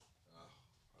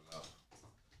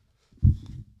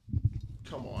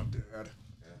Come on, Dad.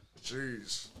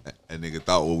 Jeez. That nigga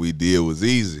thought what we did was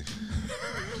easy.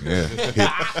 Yeah,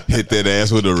 hit that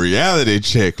ass with a reality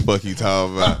check. Fuck you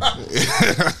talking about?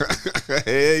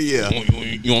 Hell yeah.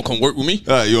 You want to come work with me?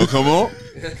 You want to come on?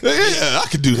 Yeah, I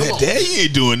can do that. Dad, you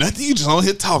ain't doing nothing. You just on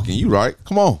here talking. You right?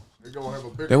 Come on. That's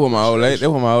what my old lady.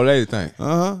 That's what my old lady think. That's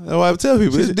why I tell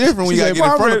people. It's different when you gotta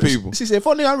get in front of people. She said,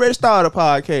 "Fuck nigga, I'm ready to start a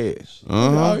podcast."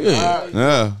 Oh yeah.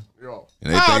 Yeah.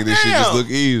 And they think this shit just look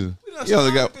easy. You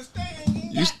only got.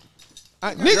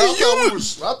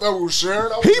 Nigga, I thought we was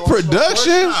sharing. He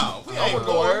production.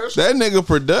 That nigga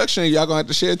production. Y'all gonna have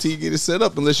to share till you get it set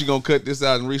up. Unless you gonna cut this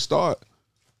out and restart.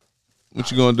 What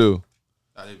you gonna do?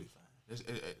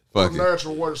 Fuck it.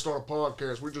 Natural way to start a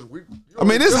podcast. I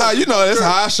mean, this how this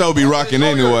how our show be rocking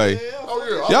anyway.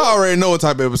 Y'all already know what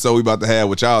type of episode we about to have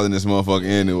with y'all in this motherfucker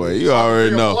anyway. You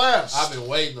already know. I've been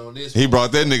waiting on this. He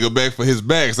brought that nigga back for his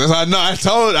backs. That's how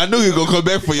I knew he was gonna come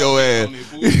back for your ass.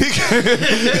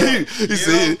 He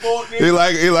said he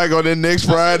like on that next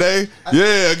Friday.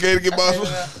 Yeah, okay to get my.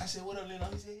 I said, what up, Leno?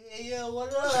 He said, yeah,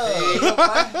 what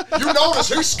up? You notice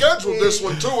he scheduled this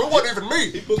one too. It wasn't even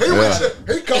me.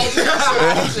 He called me.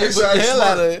 He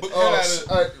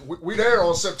said, we there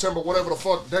on September, whatever the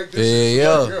fuck date this is.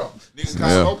 Yeah.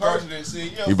 No person and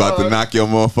said, You about to knock your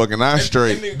motherfucking eye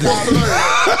straight. He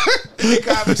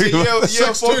called me and said,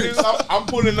 yeah, fuck this. I'm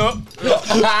pulling up.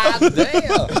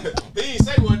 Damn. He didn't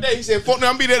say one day. He said, fuck now,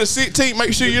 I'm be there the 16th.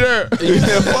 Make sure you're there. He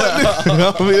said, fuck this.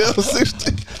 I'll be there the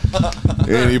 16th.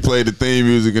 And he played the theme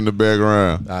music in the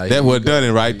background. That what done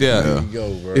it right there. There you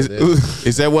go, bro.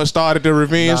 Is that what started the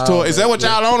revenge tour? Is that what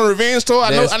y'all on a revenge tour? I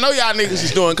know y'all niggas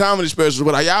is doing comedy specials,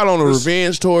 but are y'all on a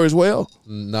revenge tour as well?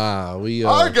 Nah, we.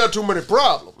 I ain't got too many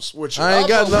problems with you. I ain't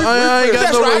got no.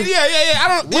 That's right. Yeah.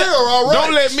 I don't. We're all right.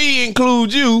 Don't let me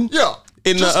include you. Yeah.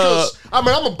 In just the I'm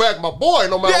gonna back my boy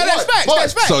no matter that's what. Facts,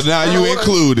 that's facts. So now you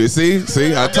included. See,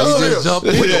 I told you.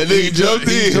 That nigga jumped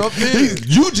in.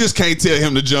 You just can't tell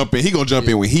him to jump in. He gonna jump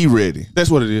in when he ready.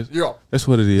 That's what it is. Yeah. That's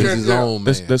what it is. He's his own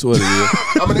man. That's what it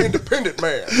is. I'm an independent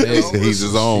man. He's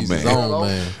his own man. His own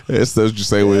man. That's what you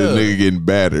say when a nigga getting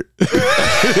battered.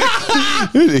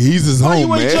 He's his own man.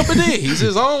 You ain't jumping in. He's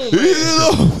his own man.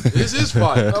 It's his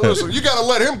fight. Now listen, you gotta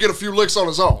let him get a few licks on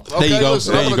his own. Okay? There you go.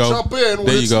 Listen, There I'm you gonna go. jump in when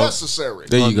There you it's go. necessary.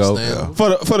 There you go. Understand.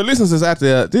 For the listeners out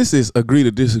there, this is Agree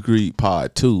to Disagree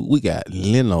Part 2. We got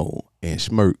Leno and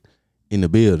Smurk in the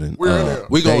building. We're in there.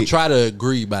 We're going to try to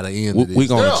agree by the end of this. We're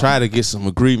going to try to get some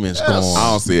agreements going. I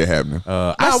don't see it happening.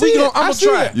 I'm going to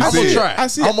try. You see it? I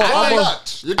see it. Why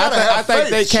not? You gotta have I think faith,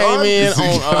 they came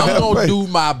son. in on. I'm going to do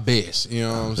my best. You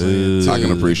know what I'm saying? I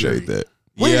can appreciate that.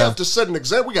 We have to set an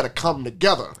example. We got to come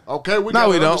together. Okay? No,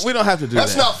 we don't. We don't have to do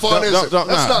That's that. not fun, is it? That's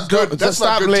not good. That's not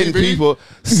stop good letting TV. people.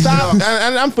 Stop. and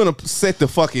I'm finna set the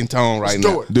fucking tone right Let's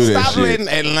do now. it. Do that Stop shit. letting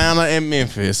Atlanta and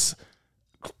Memphis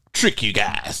trick you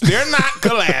guys. They're not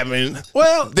collabing.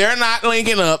 Well, they're not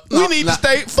linking up. We need to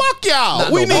stay. Fuck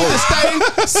y'all. We need to stay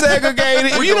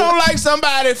segregated. If you don't like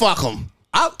somebody, fuck them.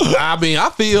 I mean, I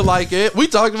feel like it. We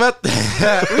talked about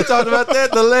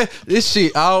that. This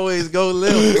shit always go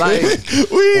left. Like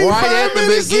right at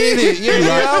the beginning. You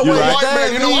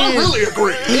know, I really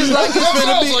agree. It's like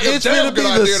it's gonna be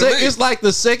the second. It's like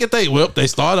the second thing. Well, they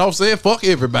started off saying fuck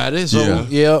everybody. So no,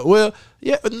 you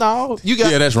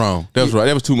got. Yeah, that's wrong. That's right.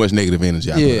 That was too much negative energy.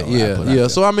 Yeah.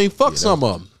 So I mean, fuck some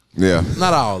of them. Yeah.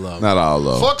 Not all of them. Not all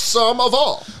of them. Fuck some of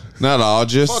all. Not all,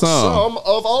 just Fuck some. some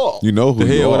of all. You know who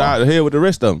The you hell are. with the hell with the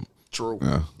rest of them. True.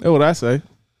 Yeah. That's what I say.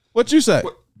 What you say?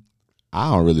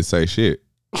 I don't really say shit.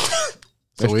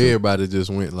 So everybody just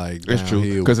went like That's true.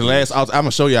 downhill Because the with last, I'm gonna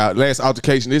show y'all. Last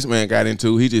altercation this man got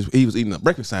into, he was eating a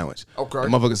breakfast sandwich. Okay. The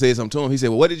motherfucker said something to him. He said,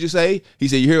 "Well, what did you say?" He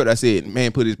said, "You heard what I said."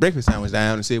 Man put his breakfast sandwich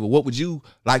down and said, "Well, what would you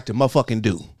like to motherfucking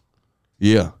do?"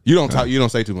 Yeah, you don't talk. You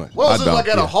don't say too much. Well, is it like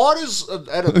at a Hardee's?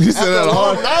 You said at a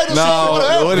Hardee's?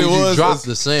 No, what it was? dropped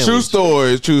the sandwich.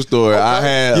 True story. Okay. I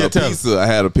had Yeah, a tell pizza. I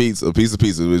had a piece of pizza.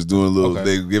 It was doing a little. Okay.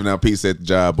 They were giving out pizza at the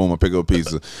job. Boom, I pick up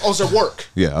pizza. Oh, it's at work.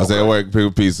 Yeah, I was at work, pick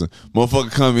up pizza.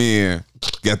 Motherfucker come in,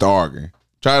 got to arguing.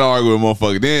 Tried to argue with a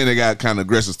motherfucker. Then they got kind of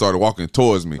aggressive, started walking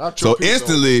towards me. Not your So pizza.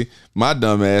 instantly, my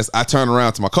dumb ass, I turned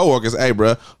around to my coworkers. Hey,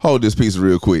 bro, hold this pizza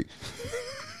real quick.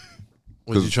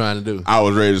 What you trying to do? I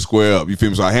was ready to square up. You feel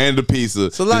me? So I handed the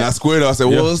pizza. So like- and I squared up. I said,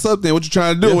 well, what's up then? What you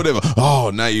trying to do? Whatever.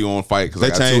 Oh, now you gonna fight because I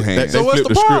got two hands. So what's flipped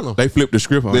the script. problem? They flipped the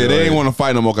script on They your didn't ass. want to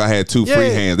fight no more 'cause I had two free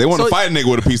Yeah. hands. They want to So- fight a nigga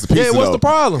with a piece of pizza. Yeah, what's though. the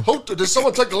problem? Did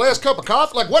someone take the last cup of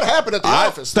coffee? Like, what happened at the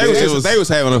office? They was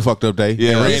having a fucked up day.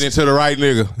 Yeah, and ran this- into the right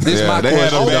nigga. This my They had a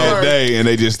question. bad Okay. day and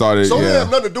they just started. So it yeah.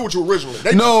 had nothing to do with you originally.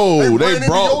 They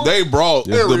They brought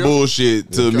the area.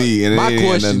 bullshit to me, and My it ain't had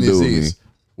question nothing to do with me.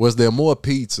 was there more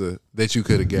pizza that you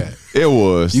could have got. It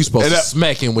was. You supposed to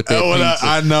smack him with that pizza.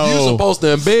 I know. You supposed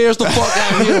to embarrass the fuck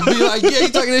out of him and be like, yeah, you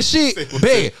taking that shit.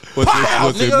 Bad.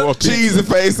 Pow, nigga. Cheesy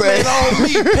face ass. On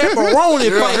me, pepperoni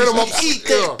face. Eat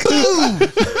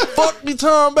that. Fuck me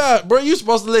talking about, bro. You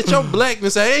supposed to let your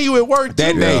blackness say, hey, you at work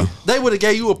that too. day. They would have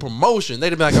gave you a promotion.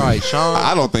 They'd have been like, all right, Sean.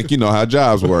 I don't think you know how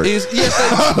jobs work. Yes,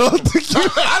 I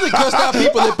done cussed out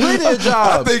people that plenty of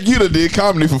jobs. I think you done did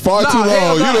comedy for far too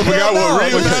long. You done forgot what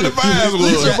real 9 to 5 was.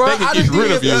 Listen, bro, I Get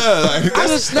rid of you. I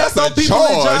just snapped on people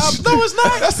at jobs. No, it's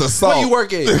not. That's assault. Where you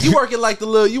work at? You work at like the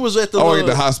little. You was at the. I work at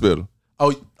the hospital.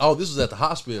 Oh, this was at the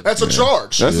hospital. That's a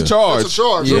charge. That's a charge. That's a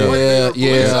charge. Yeah.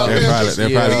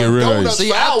 They probably get rid of you.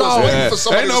 See, I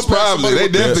thought ain't no problem. They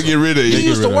definitely get rid of you. You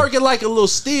used to work at like a little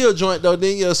steel joint though,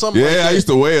 didn't you? Something. Yeah, like that. I used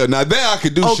to weld. Now there I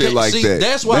could do shit like that.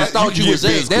 That's why I thought you was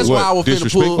at. That's why I was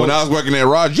finna pull. When I was working at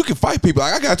Rogers, you can fight people.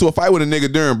 Like I got to a fight with a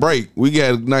nigga during break. We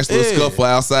got a nice little scuffle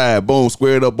outside. Boom,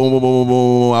 squared up. Boom, boom, boom,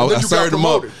 boom, boom. I served him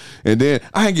up. And then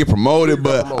I ain't get promoted,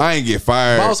 but I ain't get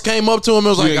fired. Boss came up to him and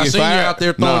was like, I seen you out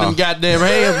there throwing them goddamn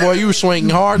hands, boy. You was swinging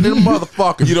hard than a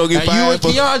motherfucker. You don't get fired. You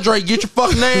and Keandre, get your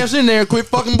fucking ass in there and quit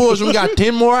fucking bullshit. We got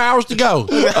 10 more hours to go.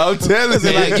 I'm telling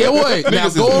you. Like, get what? Now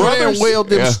go over there and weld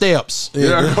them steps.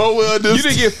 Yeah, go weld them. You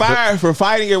didn't get fired for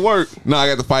fighting at work. No, I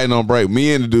got to fighting on break.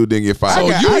 Me and the dude didn't get fired. So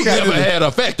you never had a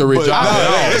factory job.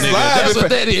 That's what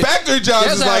that is. Factory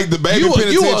jobs is like the baby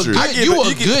penitentiary. You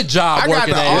a good job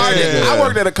working at. I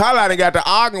worked at a car lot and got to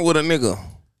arguing with a nigga.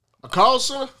 A call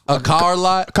center? A car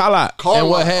lot? Car lot. And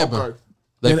what happened? Okay.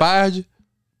 They fired you?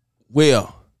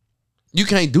 Well, you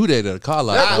can't do that at a car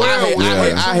lot.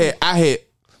 I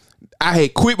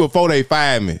had quit before they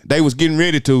fired me. They was getting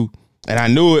ready to, and I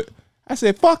knew it. I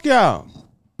said, fuck y'all.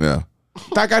 Yeah.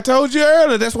 Like I told you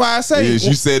earlier, that's why I say. Yeah,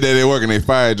 you said that they working, they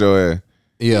fired your ass.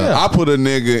 Yeah. I put a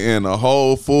nigga in a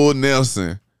whole full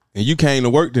Nelson. And you came to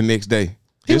work the next day.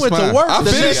 He went to work. I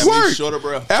finished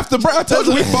work. After break, I told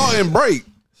you we fought in break.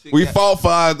 We fought for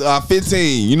our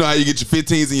 15. You know how you get your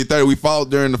 15s and your 30. We fought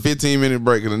during the 15-minute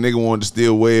break, and the nigga wanted to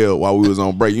steal weld while we was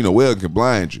on break. You know, weld can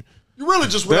blind you. You really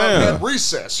just went out and had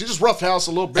recess. You just roughhouse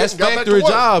a little bit. That's and got factory back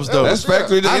to work. jobs, though. That's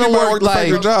factory. I done worked like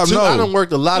factory jobs. I done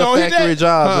worked a lot of factory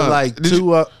jobs. Like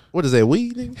two. What is that?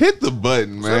 Weed? Nigga? Hit the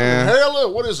button, man. Inhaler?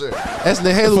 What is it? That's an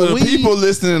inhaler. For the people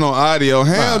listening on audio,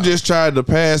 Ham just tried to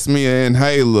pass me an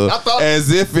inhaler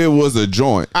as if it was a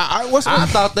joint. I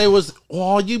thought they was.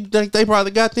 Oh, you think they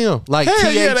probably got them like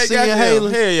THC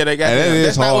inhalers? Hell yeah, they got them.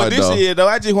 That's not what this is though.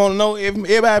 I just want to know if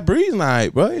everybody breathing right,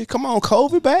 bro. Come on,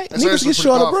 COVID back. Niggas get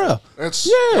short of breath.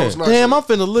 Damn, I'm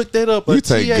finna look that up. You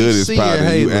take good as powder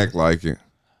and you act like it.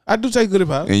 I do take good as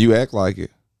powder. And you act like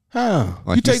it. Huh?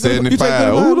 Like you take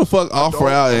 75. Who the fuck offer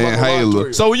out an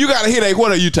inhaler? So you got a headache. What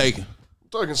are you taking?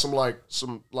 I'm taking some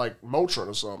Motrin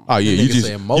or something. Oh yeah, you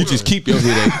just keep your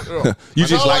headache. You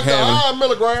just like having high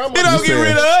milligram. It don't get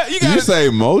rid of it. You say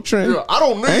Motrin? Yeah, I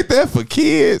don't need. Ain't that for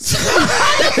kids?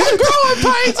 Growing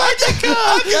pains. I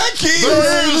got kids.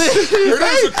 It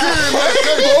is a kid.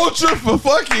 Motrin for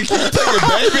fucking kids. Take a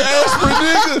baby aspirin,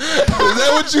 nigga. Is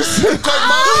that what you said? Take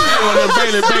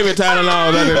my baby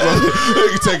Tylenol.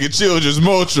 You taking children's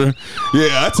Motrin?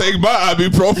 Yeah, I take my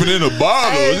ibuprofen in a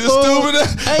bottle. Is this stupid?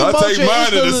 I take mine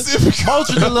in a sip.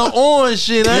 Motrin, the little orange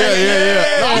shit. Yeah.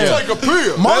 I take a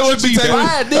pill. Motrin be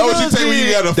fried, nigga. That's what you take when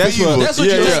you got a fever. That's what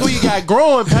you take when you got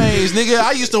growing pains, nigga.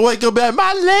 I used to wake up at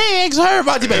my legs hurt.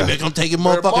 I'm taking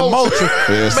motherfucking Motrin.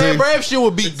 Man, bro, that shit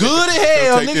would be good as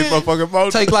hell,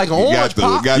 nigga. Take like an orange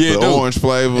pop. Got the orange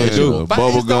flavor and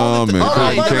bubble gum and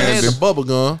cotton candy. The bubble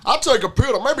gum. I take a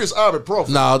pill. Maybe it's ibuprofen.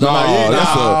 No, that's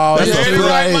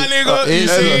right, my nigga.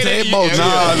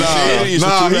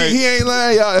 He ain't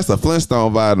lying, y'all. That's a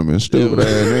Flintstone vitamin. Stupid ass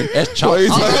nigga. That's chocolate.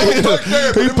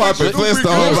 He popping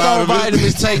Flintstone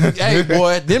vitamins. Hey,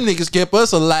 boy, them niggas kept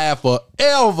us alive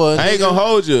forever. I ain't gonna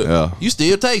hold you. Yeah. You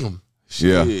still take them.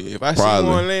 Yeah. If I see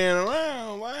one laying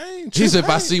around, I ain't he said if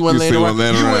I see one laying around,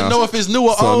 you wouldn't know if it's new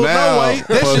or old. No way.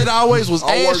 That shit always was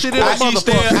ass shit in a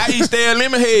motherfucker. I eat stale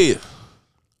lemon head.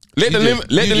 Let the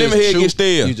lemon head get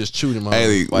stale. You just chewed him out.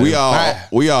 Hey, we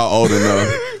all old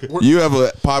enough. You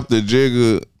ever popped the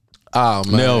jigger? Oh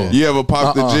man, no. You ever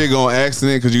popped the jig on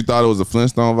accident because you thought it was a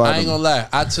Flintstone vitamin? I ain't gonna lie,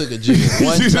 I took a jig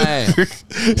one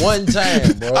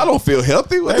time, bro. I don't feel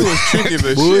healthy. They was tricking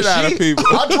the shit out of people.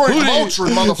 I drink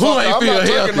Motrin, motherfucker. Who ain't feel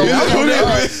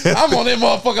healthy? I'm on that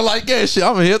motherfucker like that shit.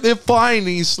 I'm healthy, fine,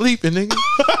 ain't sleeping, nigga.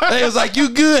 They was like, you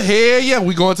good? Hell yeah,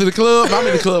 we going to the club. I'm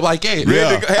in the club like that.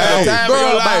 Yeah.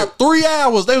 Bro, about 3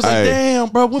 hours. They was like, damn,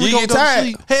 bro, when we gonna go to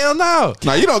sleep? Hell no.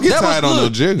 Nah, you don't get tired on no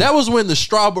jig. That was when the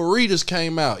Strawberritas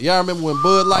came out. Y'all y'all remember when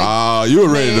Bud Light? Oh, you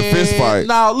were ready to fist fight.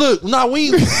 No, look, no, we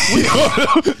You're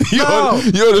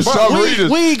the Sharp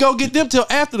we ain't go get them till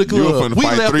after the club. We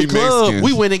left the club. Mexicans.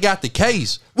 We went and got the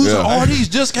case. We was like, these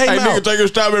just came out. Nigga take a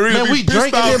strawberry. Man, we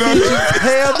drinking them.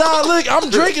 Hell no, look, I'm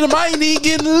drinking them. I ain't even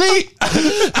getting lit.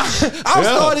 I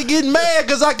started getting mad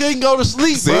because I couldn't go to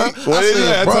sleep, bro. What is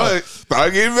that? Bro,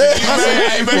 start getting mad.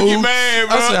 I said, you mad,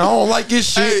 bro. I said, I don't like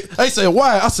this shit. They said,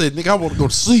 why? I said, nigga, I want to go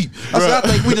to sleep. I said, I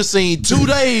think we done seen 2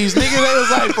 days, nigga. They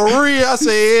was like, for real? I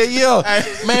said, yeah.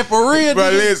 Man, for real,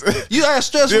 bro, nigga. You had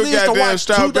stressful things to watch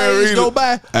 2 days go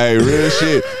by. Hey, real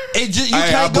shit. You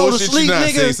can't go to sleep,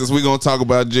 nigga. Since we gonna talk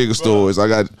about jigger stories,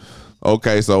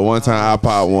 so one time I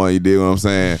popped one, you dig what I'm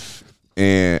saying?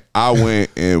 And I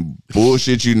went and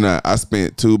bullshit you not, I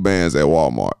spent 2 bands at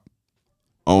Walmart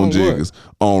on jiggers.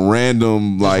 On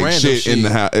random shit in the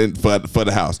house for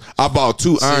the house. I bought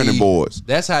 2 ironing boards.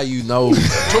 That's how you know. 2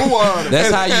 ironing. That's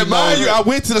how you know. Mind you, I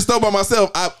went to the store by myself.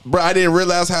 I didn't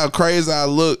realize how crazy I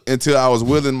looked until I was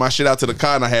wheeling my shit out to the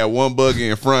car and I had one buggy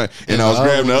in front and I was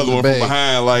grabbing the other one from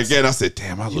behind like that. And I said,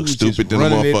 "Damn, I look stupid than a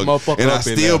motherfucker." And I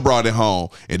still brought it home.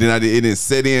 And then it didn't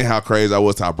set in how crazy I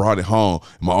was till I brought it home.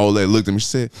 And my old lady looked at me. She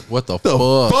said, "What the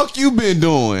fuck you been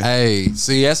doing?" Hey,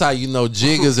 see, that's how you know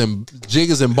jiggers and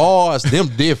bars. Them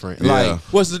different. Yeah. Like,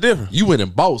 what's the difference? You went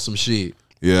and bought some shit.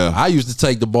 Yeah, I used to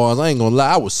take the bars. I ain't gonna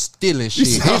lie, I was stealing shit.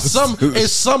 It's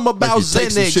something about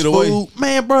Xanax food,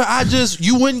 man, bro.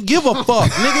 You wouldn't give a fuck,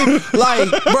 nigga. Like,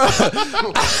 bro,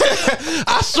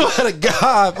 I swear to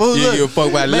God, bro. You give a fuck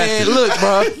about man. Look,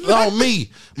 bro, on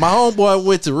me. My homeboy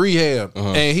went to rehab,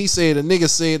 and he said the nigga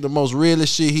said the most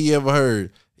realest shit he ever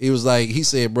heard. He was like, he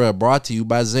said, bro, brought to you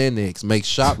by Xanax. Make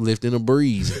shoplifting a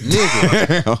breeze,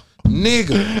 nigga.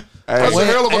 Nigga. That's a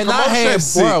hell of a and I had,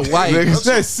 bro, like,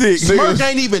 that's sick. Smurk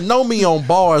ain't even know me on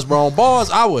bars, bro. On bars,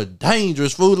 I was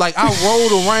dangerous, fool. Like, I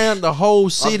rode around the whole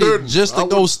city just to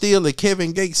go steal a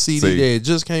Kevin Gates CD that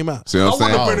just came out. See what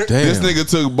I'm saying? This nigga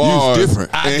took bars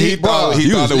different. And he thought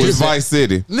it was Vice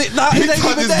City. He thought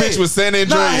this bitch was San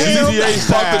Andreas.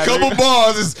 Popped a couple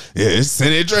bars. It's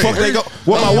San Andreas. Fuck they go.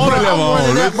 What I wanted them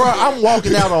on, bro. I'm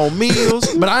walking out on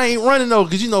meals, but I ain't running though,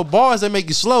 because you know bars, they make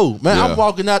you slow. Man, I'm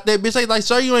walking out there, bitch. They like,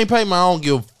 sir, you ain't pay my own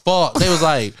give a fuck. They was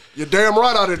like, you're damn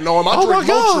right I didn't know him. I drink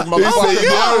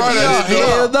motherfucker.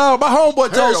 Hell no. My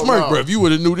homeboy told Smurk, bro, if you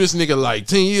would have knew this nigga like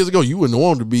 10 years ago, you wouldn't have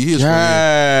wanted to be his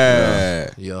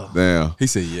friend. Yeah. Damn. He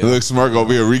said, yeah. Look, Smurk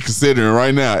over here reconsidering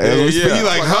right now. He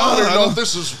like, I didn't know if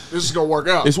this is gonna work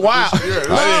out. It's wild.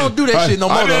 I don't do that shit no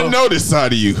more. I didn't know this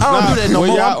side of you. I don't do that no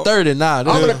more. I'm 30 now.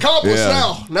 I'm an accomplice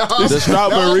now. The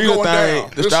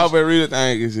strawberry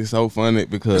thing is just so funny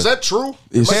because is that true?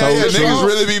 It's so niggas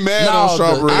really be mad on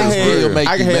strawberry. I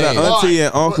had an auntie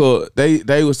and uncle.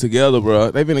 They was together,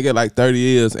 bro. They been together like 30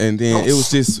 years, and then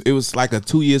it was like a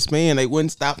 2-year span. They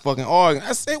wouldn't stop fucking arguing.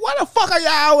 I said, "Why the fuck are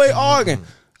y'all always arguing?"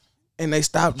 And they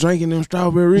stopped drinking them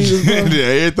strawberries.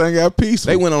 Everything got peaceful.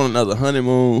 They went on another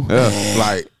honeymoon. Yeah.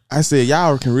 Like I said,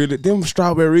 y'all can really them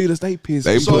strawberries. They piss.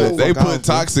 They put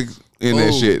toxic in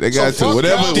that shit. They got to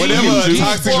whatever a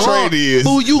toxic trait is.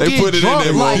 They put it in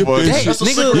that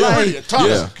motherfucker.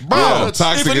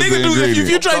 Toxic if a nigga if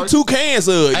you drink 2 cans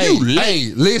of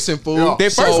hey, listen, fool.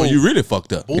 That first one you really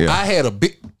fucked up. I had a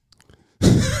big.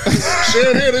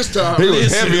 Shit here this time. He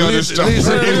was heavy on this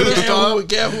time.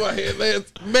 Guess who I had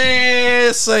last?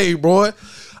 Man, say, bro.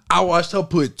 I watched her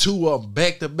put 2 of them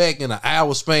back to back in an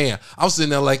hour span. I was sitting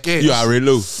there like that. You already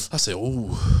knew. I said,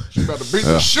 ooh. She about to beat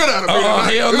the shit out of me. Oh,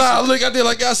 hell nah. Look, I did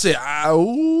like I said,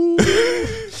 ooh.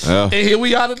 And here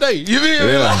we are today. You feel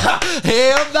me?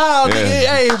 Hell nah, nigga.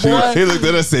 Hey, boy. He looked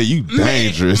at us and said, you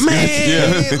dangerous.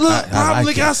 Man,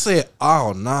 look, I said,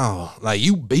 oh, no. Like,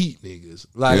 you beat niggas.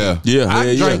 Like,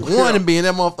 I drank one and be in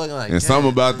that motherfucker like, and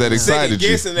something about that excited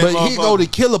you. But he go to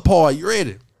killer part. You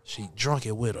ready? She drunk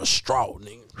it with a straw,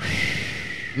 nigga.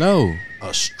 No.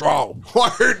 A straw.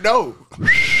 Word, no.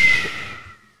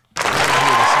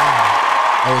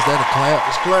 Oh, is that a clap?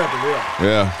 It's clapping,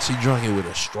 yeah. She drunk it with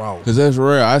a straw. Cause that's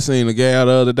rare. I seen a guy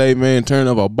the other day, man, turn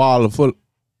up a bottle full.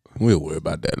 We'll worry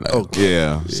about that later. Okay.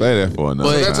 Yeah, say that for another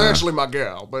time. That's actually my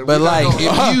gal. But like, if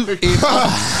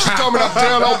she told me not to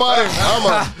tell nobody,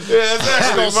 that's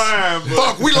actually mine.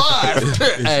 Fuck, we live.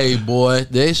 Hey, boy,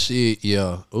 that shit,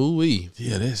 ooh-wee.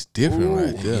 Yeah, that's different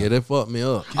right there. Yeah, that fucked me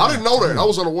up. I didn't know that. I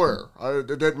was unaware.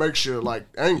 That makes you, like,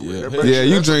 angry.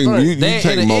 You drink, you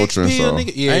take Motrin, so.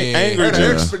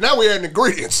 Angry. Now we adding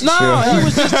ingredients. No, he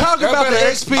was just talking about the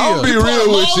X pill. I'll be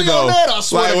real with you, though.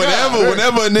 Like,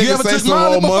 whenever a nigga say some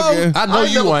old fucking. I know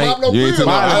you ain't. You ain't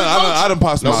I done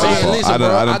popped Smiley. I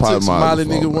done popped Smiley.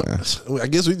 Nigga. I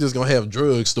guess we just gonna have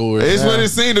drug stories. It's what it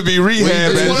seemed to be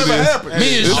rehab.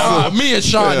 Me and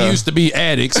Sean used to be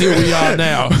addicts. Here we are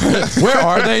now. Where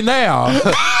are they now?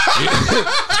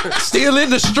 Still in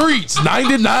the streets.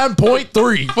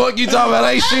 99.3. Fuck you talking about?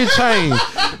 Ain't shit changed.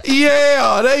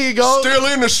 Yeah, there you go. Still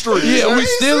in the streets. Yeah, we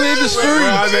still in the streets.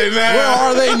 Where are they now? Where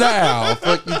are they now?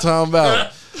 Fuck you talking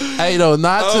about? Hey, though,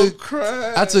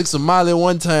 I took some Molly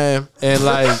one time and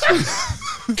like,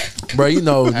 bro, you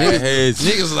know,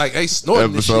 niggas like, hey,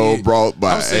 snorting this shit. Episode brought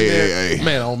by AAA.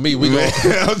 Man, on me, we gonna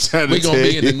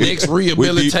be in the next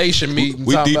rehabilitation meeting.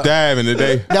 We deep diving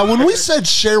today. Now, when we said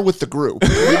share with the group,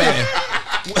 man,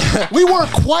 we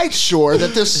weren't quite sure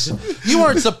that this. You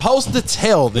weren't supposed to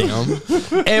tell them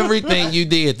everything you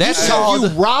did. That's called. You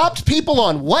robbed people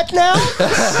on what now?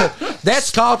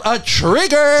 That's called a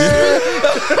trigger.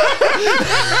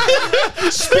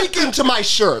 Speaking to my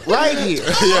shirt right here.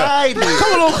 Yeah. Right here.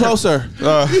 Come a little closer.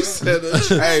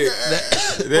 Hey,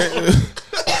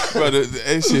 bro,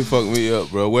 that shit fucked me up,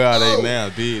 bro. Where are they now?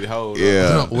 Dude, hold on.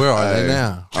 Yeah. Where are they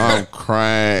now? I'm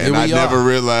crying. And I never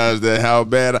realized that how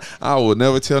bad I would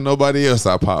never tell nobody else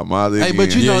I popped Molly. Hey,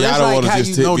 but you know, y'all that's don't like want to how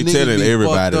just you know be niggas telling be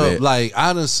everybody fucked up. that. Like,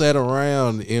 I done sat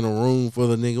around in a room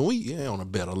full of niggas. We on a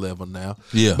better level now.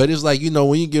 Yeah. But it's like, you know,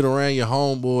 when you get around your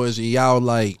homeboys and y'all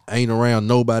like ain't around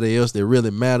nobody else that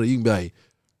really matter, you can be like,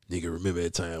 nigga, remember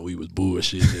that time we was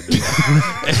bullshitting?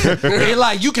 And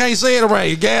like, you can't say it around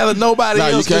you gather nobody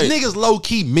else because niggas low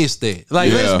key miss that.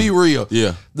 Like, let's be real.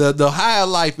 Yeah. The higher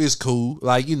life is cool.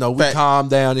 Like, you know, we calm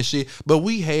down and shit, but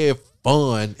we have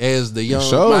fun as the young.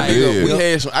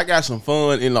 I got some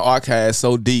fun in the archives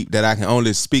so deep that I can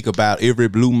only speak about every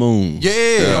blue moon.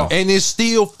 Yeah. And it's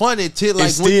still funny till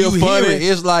like when you hear it,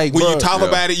 it's like when you talk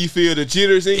about it, you feel the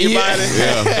jitters in your body.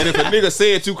 Yeah. And if a nigga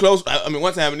say it too close, I mean,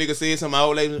 one time a nigga said something, my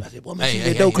old lady, I said, "Boy, man,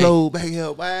 that door closed back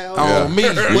up, wow." On me.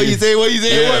 What you say?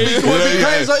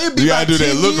 It'd be like 10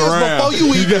 years before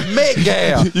you even met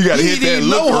gal. You gotta hit that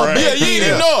look around. Yeah, you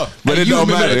didn't know her. But it don't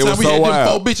matter. It was so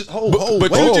wild. But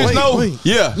you just know.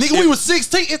 Yeah. Nigga, we was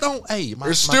 16. It don't. Hey,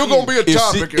 it's still gonna be a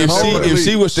topic. If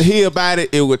she was to hear about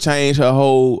it, it would change her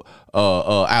whole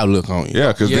outlook on you.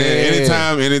 Yeah, because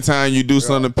then anytime you do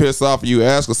something to piss off, you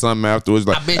ask her something afterwards,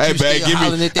 like, "Hey, babe, give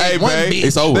me, hey, babe,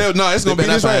 it's over." No, it's gonna be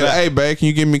this way. Hey, babe, can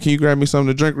you grab me something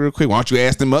to drink real quick? Why don't you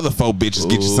ask them other 4 bitches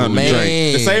get you something to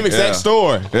drink? The same exact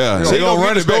story. Yeah, she gonna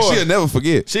run it back. She'll never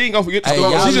forget. She ain't gonna forget the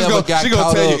story. She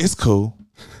gonna tell you it's cool.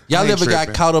 Y'all ever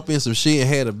got caught up in some shit and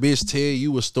had a bitch tell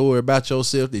you a story about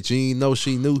yourself that you didn't know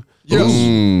she knew?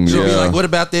 Yes. She'll be like, what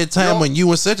about that time when you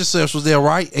and such and such was there,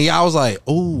 right? And y'all was like,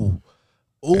 ooh.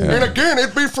 Ooh. And again,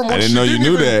 it'd be from what I didn't know you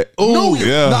knew that. Ooh,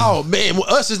 yeah. No, man,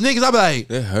 us as niggas, I be like,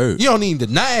 that hurt. You don't even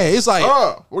deny it. It's like,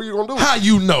 what you gonna do? How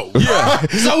you know? Yeah.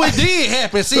 So it did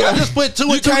happen. See, I just put 2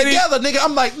 and 2 together, nigga.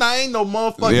 I'm like, nah, ain't no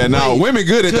motherfucking Yeah, no, women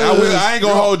good at that. I ain't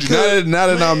gonna hold you. Now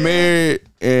that I'm married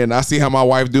and I see how my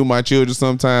wife do my children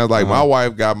sometimes, like my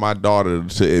wife got my daughter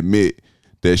to admit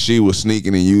that she was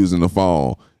sneaking and using the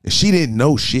phone. And she didn't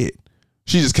know shit.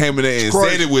 She just came in there and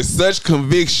said it with such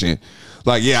conviction.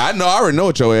 Like, yeah, I already know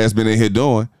what your ass been in here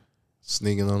doing.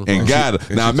 Sneaking on the phone. And got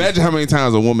her. Now imagine how many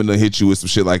times a woman done hit you with some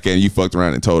shit like that and you fucked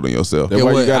around and told on yourself. That's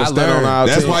why you gotta stand on aisle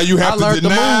 10. That's why you have to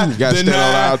deny. You gotta stand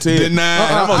on aisle 10.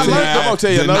 I'm gonna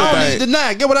tell you another thing.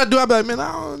 Deny. Get what I do? I be like, man,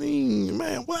 I don't even,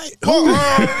 man, what?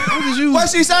 What did you? What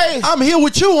she say? I'm here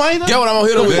with you, ain't I? Get what I'm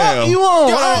here with. Fuck you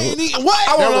on? What?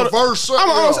 I want to reverse.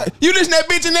 You listen to that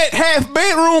bitch in that half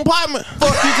bedroom apartment.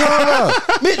 Fuck you talking about?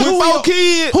 Bitch, with 4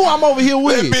 kids. Who I'm over here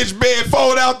with? That bitch bed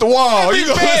fold out the wall. You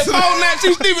bed fold out.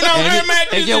 She's sleeping on her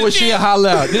mattress. And get what she'll holler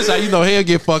out. This how you know he'll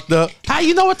get fucked up. How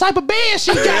you know what type of bed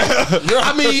she got?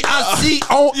 I mean, I see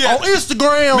on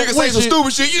Instagram. Niggas say some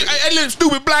stupid shit. That little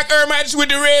stupid black air mattress with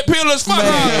the red pillars. Fuck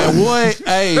man, what?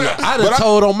 Hey, I done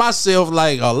told on myself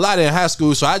like a lot in high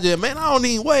school, so I just, man, I don't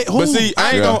even wait. Who? But see,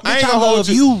 I ain't gonna hold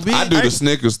you, bitch. I do the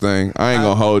Snickers thing. I ain't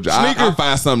gonna hold you. I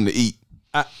find something to eat.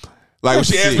 Like when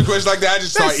she asked me questions like that, I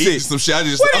just start eating some shit. I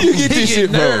just where do you get this shit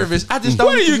nervous. From? I just don't.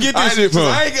 Where do you get this shit from?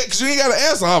 Cause you ain't got to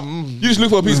answer. You just look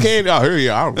for a piece of candy. Oh, here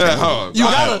you are.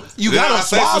 You gotta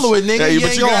swallow it, nigga. You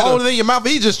ain't gonna hold it in your mouth.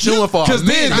 He just chewing for a minute. Cause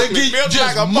then they get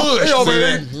just like a mush.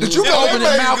 Did you open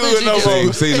your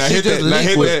mouth? See,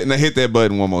 now hit that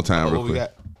button one more time, real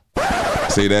quick.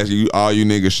 See, that's you. All you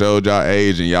niggas showed y'all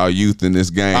age and y'all youth in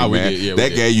this game, man.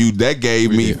 That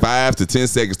gave me 5 to 10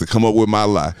 seconds to come up with my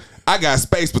lie. I got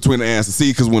space between the answers.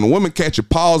 See, because when a woman catch you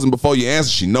pausing before you answer,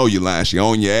 she know you're lying. She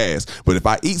on your ass. But if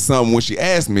I eat something when she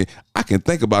asks me, I can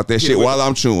think about that shit while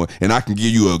I'm chewing, and I can give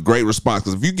you a great response.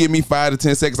 Because if you give me 5 to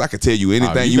 10 seconds, I can tell you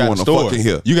anything you want to fucking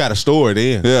hear. You got to store it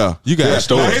in. Yeah. You got to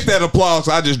store it. Hit that applause.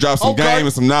 I just dropped some game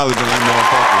and some knowledge in that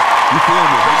motherfucker. You feel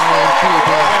me?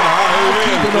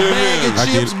 Keeping a bag of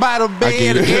chips by the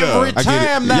bed every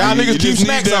time now. Y'all niggas keep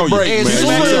snacks on break,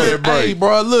 man. Hey,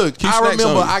 bro, look. I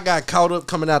remember I got caught up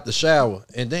coming out the shower,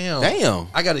 and damn,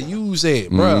 I got to use that,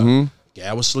 bro.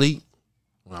 Gal was asleep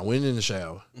when I went in the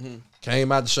shower.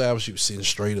 Came out the shower, she was sitting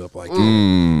straight up like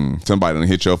that. Somebody done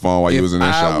hit your phone while you was in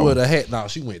that shower. I would have had,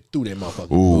 she went through that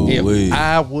motherfucker. If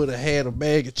I would have had a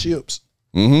bag of chips,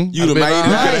 you'd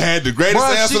have had the greatest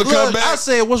answer to come back. I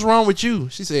said, "What's wrong with you?"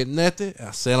 She said, "Nothing."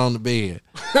 I sat on the bed.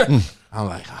 I'm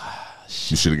like,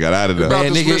 you should have got out of there.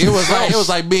 Man, nigga, it was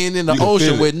like being in the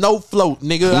ocean with no float,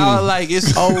 nigga. I was like,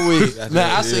 it's over with.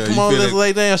 Now I said, "Come on, let's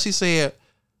lay down." She said,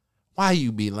 "Why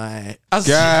you be lying?" I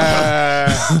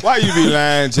said, "Why you be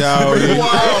lying, Jody?"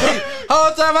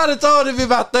 Whole time I done told him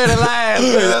about 30 lies.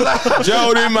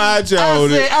 Jody, my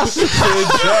Jody. I said,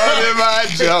 Jody, my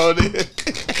Jody.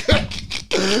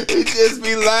 He just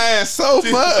be lying so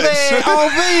much. Man, on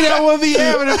me, that would be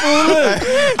having a fool. Look,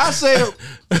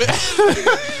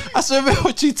 I said, man,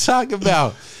 what you talking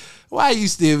about? Why you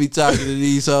still be talking to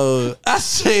these hoes? I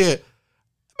said, man,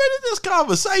 it's just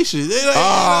conversation. It ain't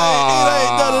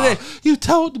none of that. You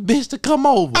told the bitch to come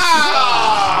over.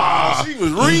 She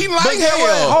was reading like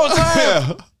hell. Whole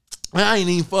time. Man, I ain't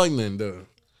even fucking nothing, though.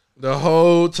 The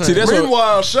whole time. See,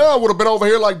 meanwhile, Sean would have been over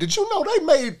here like, did you know they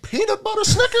made peanut butter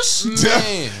Snickers?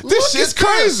 Man, this shit's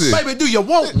crazy. Baby, do you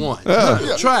want one?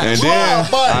 Try it. And then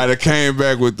I'd have came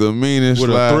back with the meanest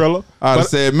with a thriller. I'd have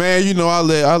said, man, you know, I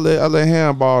let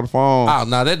him borrow the phone. Oh,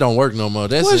 no, that don't work no more.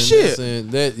 That's shit.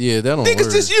 That don't work.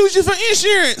 Niggas just use you for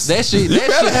insurance. That shit. You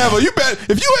better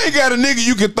if you ain't got a nigga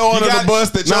you can throw under the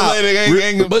bus that your lady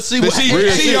ain't. But see,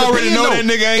 she already know that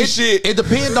nigga ain't shit. It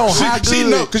depends on how good. She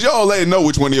know, because your old lady know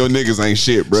which one of your niggas ain't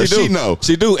shit, bro. She know.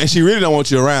 She do, and she really don't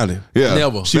want you around him. Yeah,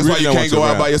 never. That's why you can't go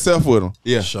out by yourself with him.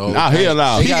 Yeah, sure. Nah, hell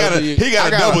no. He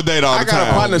got a double date all the time. I got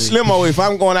a partner, Slimo. If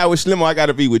I'm going out with Slimo, I got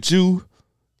to be with you,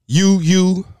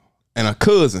 and a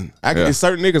cousin. There's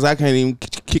certain niggas I can't even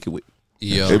kick it with.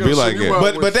 Yeah, it be like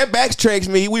that. But that backtracks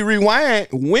me. We rewind.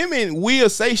 Women will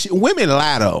say shit. Women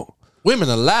lie though. Women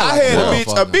are loud. I had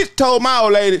a bitch told my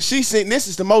old lady, she seen this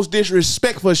is the most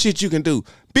disrespectful shit you can do.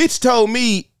 Bitch told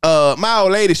me, my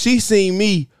old lady, she seen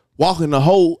me walking the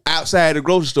whole outside the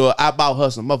grocery store. I bought her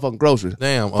some motherfucking groceries.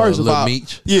 Damn, first of all,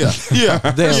 Meech. Yeah.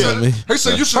 Damn, He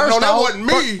said you should know that wasn't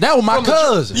me. That was my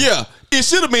cousin. Yeah, it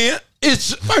should have been.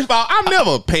 First of all, I'm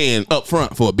never paying up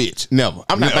front for a bitch. Never.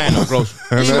 I'm not buying no groceries.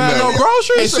 You ain't buying no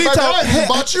groceries? And she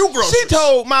bought you groceries. She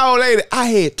told my old lady, I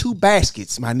had 2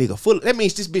 baskets, my nigga, full of, that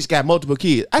means this bitch got multiple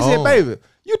kids. I said, baby,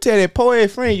 you tell that poor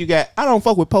ass friend you got, I don't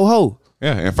fuck with po ho.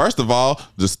 Yeah, and first of all,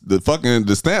 the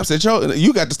stamps that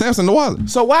you got the stamps in the wallet.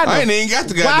 So why I ain't even got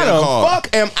the goddamn card. Why the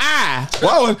fuck am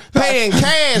I paying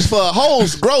cash for a whole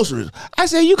groceries? I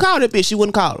said, you call that bitch, she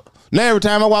wouldn't call her. Now every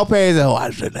time I walk past her,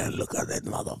 I said, look at that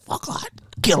motherfucker,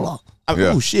 I'd kill her.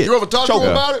 Oh shit. You ever talk to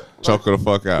her about it? Choke her the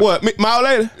fuck out. What, my old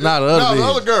lady? Nah, the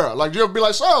other girl. Like, you ever be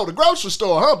like, so, the grocery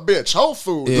store, huh, bitch? Whole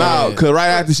Foods. Yeah. No, because right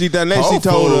after she done that, she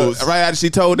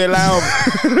told that loud.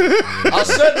 I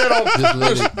said that on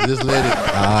Just let it.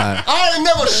 I ain't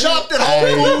never shopped at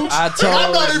Whole Foods.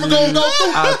 I'm not even going to go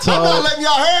through. I'm not letting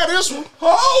y'all have this one.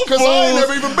 Because I ain't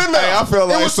never even been there. Hey, I felt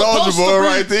like Soulja Boy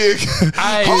right there.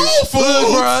 Whole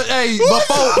Foods. Bro, hey,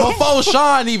 before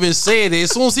Sean even said it,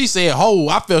 as soon as he said Whole,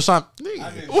 I felt Sean.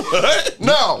 What?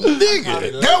 No,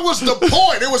 nigga. That was the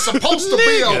point. It was supposed to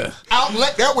be an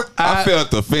outlet. I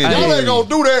felt offended. Y'all ain't gonna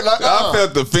do that. Like, I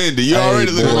felt offended. You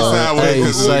already looking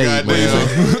sideways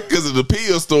because of the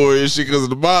pill story and shit, because of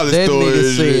the Molly story. That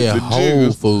nigga said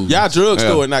Whole Foods.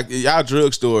 Y'all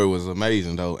drug story was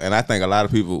amazing though, and I think a lot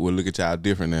of people will look at y'all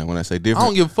different now when I say different. I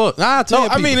don't give a fuck.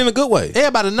 I mean in a good way.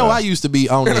 Everybody know I used to be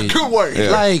on in a good way. Yeah.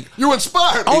 Like you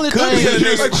inspired me. Only thing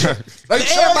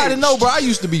everybody know, bro. I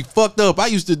used to be fucked up. I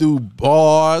used to do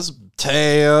bars,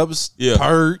 tabs,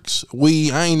 perks,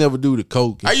 weed. I ain't never do the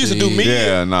coke. I used to do meat.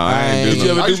 Yeah, no, I ain't do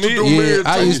that. I used to do mid.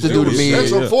 I used to do the mid.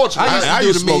 That's unfortunate. I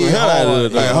used to smoke the hell out of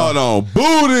it. Hey, hold on,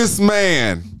 boo this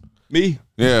man. Me?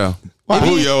 Yeah,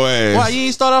 boo your ass. Why you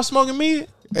ain't start off smoking mid?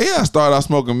 Yeah, I started out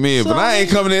smoking mid, but I ain't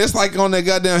coming in. It's like on that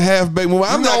goddamn half-baked movie.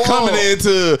 I'm not coming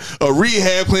into a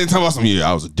rehab clinic talking about something. Yeah,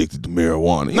 I was addicted to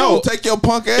marijuana. No, take your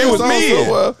punk ass. It was mid.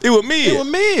 It was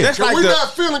mid. That's like we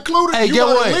not feel included. Hey, get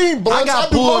what? Lean blunts. I got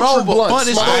pulled over.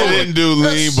 Funny story. I didn't do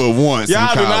lean but once.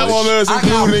 Y'all do not want us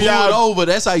including y'all. I got pulled over.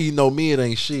 That's how you know mid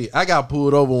ain't shit. I got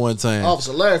pulled over one time.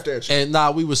 Officer laughed at you.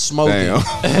 And we was smoking.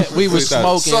 We was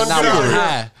smoking. And I was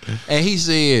high. And he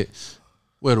said,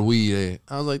 "Where the weed at?"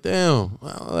 I was like, "Damn." I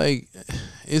was like,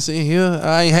 it's in here.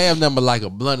 I ain't have nothing but like a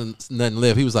blunt and nothing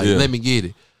left. He was like, "Let me get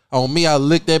it." On me, I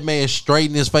looked that man straight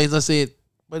in his face. I said,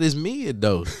 "But it's mid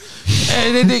though."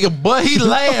 And that nigga, but he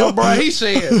laughed, bro. He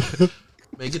said,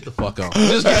 "Man, get the fuck on."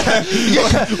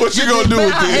 What you gonna do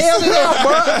with I this? held it out,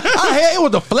 bro. I had it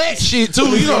with the flat shit too.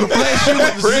 You know the flat shit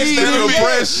with the seed in it.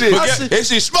 Fresh shit. That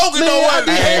shit smoking Man, no one.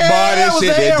 Hey, boy, that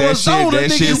shit smoke, bro.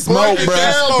 That shit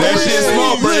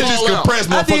smoke, bro. It just compressed,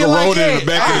 motherfucker. Rolled it in the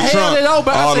back of the trunk. I held it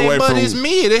over. All the way but from. it's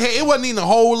mid. It wasn't even a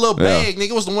whole little bag, nigga.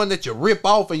 It was the one that you rip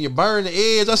off and you burn the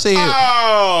edge. I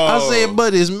said,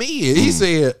 but it's mid. He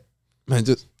said, "Man,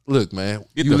 just look, man.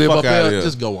 Get you the live fuck up out there, here.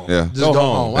 just go on. Yeah. Just go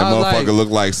home." That I was motherfucker look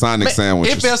like Sonic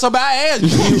sandwiches. It felt so bad.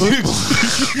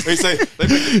 They say,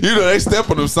 You know, they step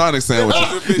on them Sonic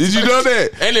sandwiches. Did you know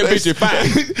that? and that bitch is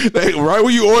fine. They, right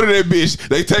when you order that bitch,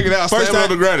 they take it out, stamp it on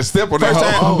the ground, and step on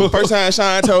that. First time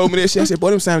Sean told me that shit, I said,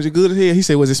 "Boy, them sandwiches good as hell." He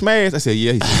said, "Was it smashed?" I said,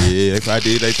 "Yeah." He said, "Yeah, if I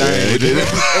did they thing."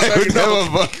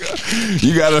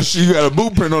 You got a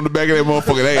boot print on the back of that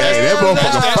motherfucker. That motherfucker.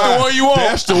 That's the one you want.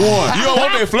 That's the one. You don't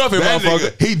want that fluffy That motherfucker.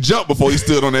 nigga, he jumped before he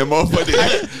stood on that motherfucker.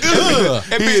 That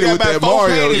He bitch hit it got with about that 4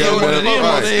 Mario. panties on one of them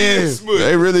on the end.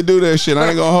 They really do that shit. I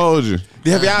ain't gonna hold you.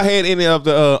 Have y'all had any of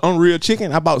the Unreal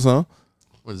chicken? I bought some.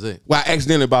 What is it? Well, I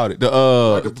accidentally bought it.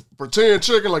 Like the pretend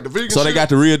chicken, like the vegan. So they shit? got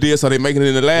the real deal. So they making it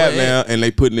in the lab Wait, now, and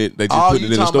they putting it. They just Oh, putting you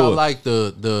it in the talking store. about like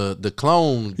the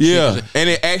clone? Yeah, chicken. and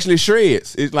it actually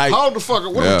shreds. It's like How the fuck?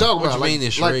 What are you talking What about? you mean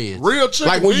it like shreds? real chicken?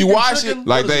 Like when you vegan wash chicken? it,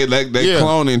 Like they Yeah.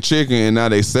 cloning chicken and now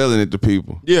they selling it to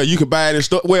people. yeah, you can buy it in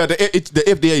store. Well, the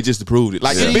FDA just approved it.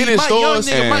 Like Yeah. it's been in my stores.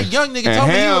 young nigga and told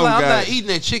me, he Ham was like, "I'm got- not eating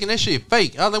that chicken. That shit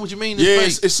fake." I was like, "What you mean it's Yeah,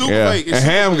 fake?" it's super Yeah, fake. It's and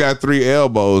super Ham fake. got 3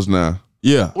 elbows now.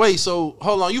 Yeah. Wait, so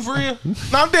hold on, you for real?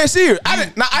 No, I'm dead serious.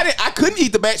 I couldn't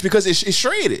eat the batch because it's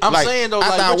shredded. I'm Like, saying though,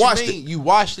 after like I what washed you mean? You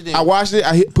washed it. I washed it.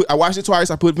 I washed it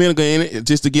twice. I put vinegar in it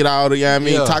just to get all the Yeah.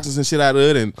 toxins and shit out of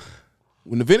it. And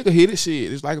when the vinegar hit it,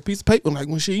 shit, it's like a piece of paper. Like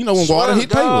when shit, when water Swear to hit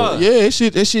paper. God. Yeah,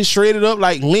 that shit shredded up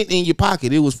like lint in your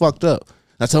pocket. It was fucked up.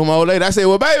 I told my old lady, I said,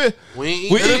 "Well, baby, we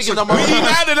ain't we eating chicken no more." eating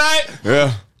out tonight."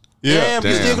 Yeah. Damn,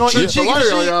 you still gonna eat chicken? Chick-fil-A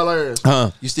and on shit? y'all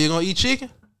ass. You still gonna eat chicken?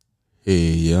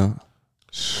 Yeah.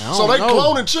 So they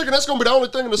cloning chicken. That's gonna be the only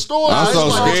thing in the store. I'm It's so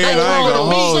like, scared. they I ain't cloning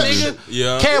gonna hold meat, you. nigga.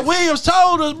 Yeah. Cat Williams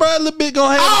told us, bro, a little bit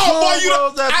gonna have. Oh,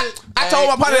 boy, I told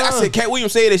my partner, I Yeah. said, Cat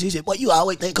Williams said this. He said, "Boy, you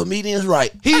always think comedians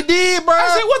right." He did, bro. I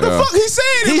said, "What the fuck?" He said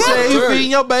it, He bro. said he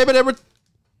feeding your baby every.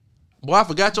 Boy, I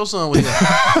forgot your son was here.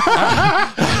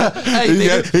 Hey,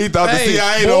 nigga. He thought the Hey,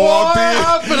 CIA boy, done walked in.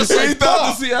 I was finna say He thought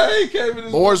fuck. the CIA came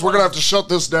in. Boys, we're gonna have to shut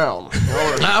this down.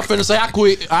 I'm finna say I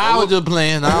quit. I was just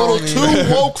playing. I A little don't even-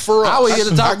 too woke for us. I was here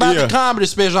to talk about Yeah. the comedy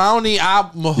special. I don't need.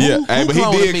 Who, Yeah, who hey, but he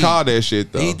cloning did me? call that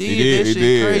shit though. He did. He That shit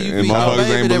crazy. You And feed your motherfuckers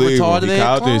baby ain't that believe him. retarded He ass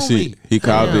called that clone shit. me. He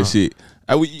called Damn. that shit.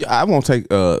 I won't take.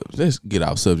 Let's get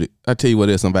off subject. I tell you what,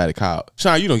 there's somebody called.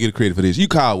 Sean, you don't get credit for this. You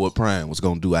called what Prime was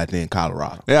gonna do out there in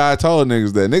Colorado. Yeah, I told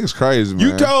niggas that. Niggas crazy, man.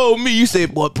 You told me. You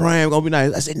said, "Boy, Prime gonna be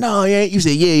nice." I said, "No, he ain't." You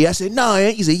said, "Yeah." I said, "No, he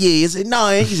ain't." You said, "Yeah." I said, "No,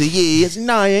 he ain't." You said, "Yeah." I said,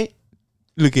 "No, he ain't."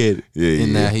 Look at it. Yeah,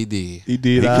 And yeah. now he did. He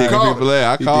did. He all kicking right. people out.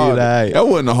 I He called did it. all right. That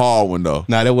wasn't a hard one though.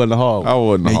 Nah, that wasn't a hard one. That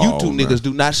wasn't And a you hard two one, niggas man.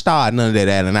 do not start none of that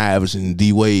Allen Iverson,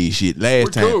 D Wade shit.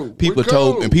 Last time, cool. people We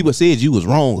told cool. and people said you was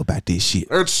wrong about this shit.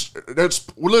 That's.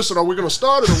 Well, listen, are we gonna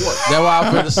start it or what? That's why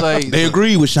I'm finna say. They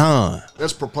agreed with Sean.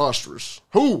 That's preposterous.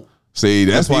 Who? See,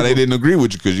 that's why they didn't agree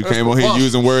with you because you came on here preposterous.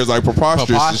 using words like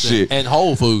preposterous and shit. and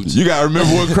Whole Foods. You gotta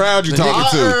remember what crowd you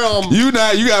talking to. You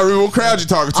gotta remember what crowd you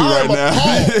talking to I right am now.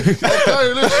 appalled.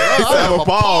 Okay, listen. I am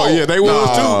appalled. Yeah, they was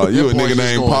Oh, too. you a That boy nigga just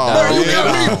named going Paul. down. You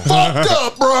got me fucked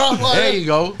up, bro. There you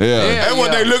go. Yeah. That's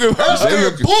what they looking for. That's They that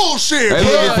looking- bullshit, They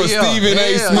bro. looking for Yeah, Stephen A.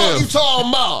 yeah. What you Smith talking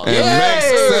about? and Max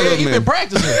he Settlement. been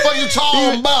practicing. What you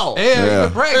talking about? Yeah, Yeah. he been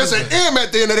There's practicing. an M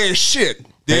at the end of that shit.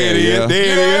 There it Yeah. is. There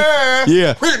it is.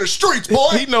 Yeah. We in the streets, boy.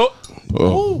 He know.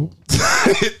 Oh.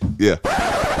 Yeah.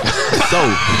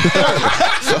 So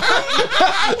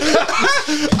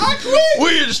I quit.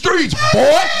 We in the streets,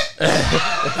 boy.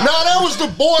 Nah, that was the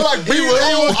boy like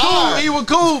B-O-I. He was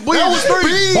cool. We That in the was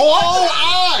streets,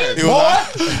 B-O-I.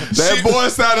 That boy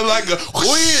sounded like a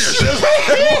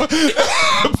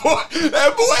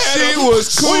that boy Shit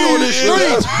was cool. We in the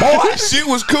streets, boy. Shit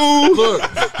was cool. Look,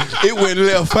 It went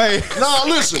left fast. nah,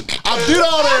 listen. I did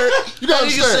all that. You gotta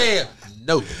Nigga understand. said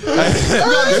no. You gotta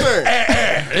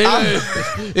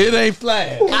understand. It ain't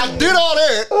flat. I did all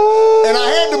that, and I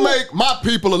had to make my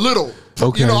people a little.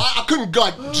 Okay. You know, I couldn't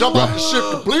like jump off the ship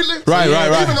completely. Right.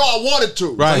 Even though I wanted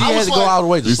to. Right. He I had was to go like, all the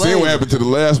way to You see what happened to the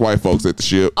last white folks at the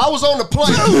ship? I was on the plane.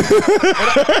 Drop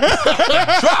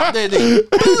that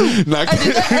nigga. Knock, Hey,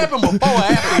 did that happen before or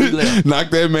after he left? knock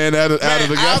that man out of the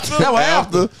After? That was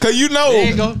after. Cause you know, There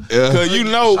you go. cause you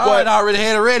know I what. had already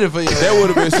had it ready for you. That would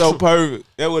have been so perfect.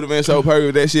 That would have been so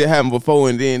perfect. That shit happened before,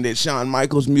 and then that Shawn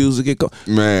Michaels music.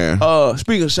 Man.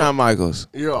 Speaking of Shawn Michaels,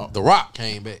 Yeah. The Rock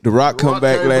came back. The Rock come Rock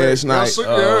back came last back. night.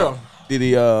 Yeah. Did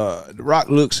he? The Rock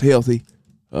looks healthy.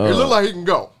 It looked like he can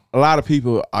go. A lot of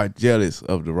people are jealous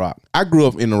of The Rock. I grew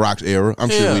up in The Rock's era. I'm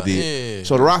sure we did. Yeah.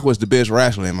 So The Rock was the best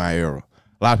wrestler in my era.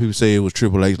 A lot of people say it was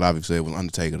Triple H. A lot of people say it was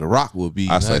Undertaker. The Rock would be.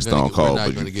 I say Stone Cold, We're not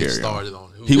but going you to get carry on. started on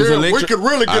who. He was Yeah, electric. we could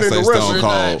really I get into say Stone wrestling.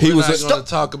 Cold. He was not going to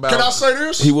talk about. Can I say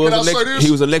this? He was. Can I say this?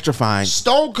 He was electrifying.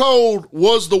 Stone Cold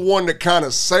was the one that kind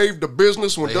of saved the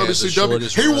business when They had the WCW.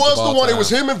 shortest He runs was of all the one. It time. was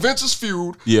him and Vince's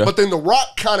feud. Yeah. But then The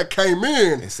Rock kind of came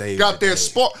in, saved got it, that man.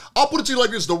 spark. I'll put it to you like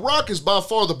this: The Rock is by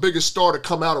far the biggest star to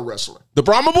come out of wrestling. The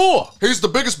Brahma Bull. He's the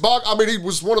biggest box. I mean, he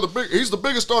was one of the big. He's the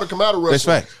biggest star to come out of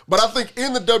wrestling. That's fact. But I think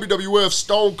in the WWF,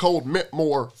 Stone Cold meant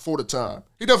more for the time.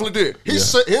 He definitely did.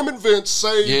 Him and Vince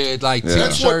saved. Yeah, like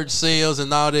t-shirt sales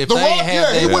and all that. If The they ain't Rock,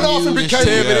 have he that went off and music became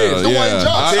shit- Dwayne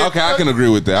Johnson. Okay, I can agree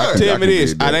with that. Tell me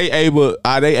this: Are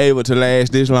they able to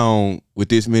last this long with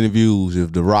this many views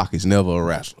if The Rock is never a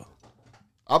wrestler?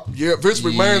 Vince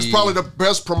McMahon's probably the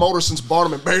best promoter since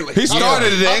Barnum and Bailey. He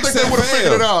started I at think they would have XFL.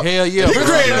 figured it out. Hell yeah. He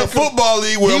created a football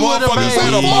league where He would've motherfuckers made-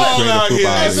 set a He ball created a out here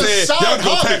football and league. said, It's a y'all go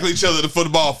side tackle each other to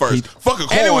football first. Fuck a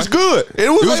coin. And it was good. It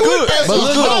was good. As But a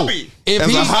look, hobby. If As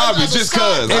he, a hobby, as a just side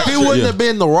cuz. project. if he wouldn't have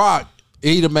been The Rock,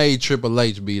 he'd have made Triple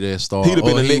H be that star. He'd have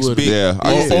been Or the he next would've- big. Yeah,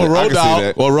 I can see Or that. I Road can see Dogg.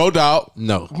 that. Or Road Dogg.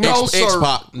 No. No, sir.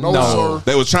 X-Pac. No, No. sir.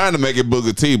 They was trying to make it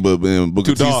Booker T, but then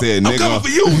Booker T dark. said, I'm nigga. coming for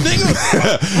you,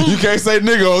 nigga. You can't say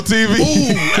nigga on TV.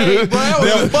 Hey, bro, that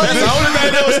was funny. That's the only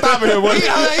thing that was stopping him. wasn't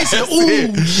it? He said,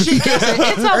 ooh, shit. I said,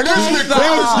 it's And this okay.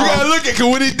 nigga- You gotta look at, cause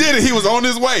when he did it, he was on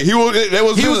his way. He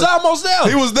was almost there.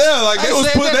 He was there. Like they I was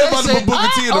said putting that, everybody they to put Booker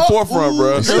said, T in the forefront,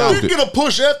 bro. He Stop did it. get a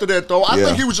push after that, though. I Yeah.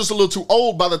 think he was just a little too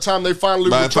old by the time they finally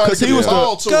were trying to get he was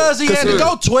involved to Because him. he had to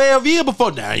go 12 years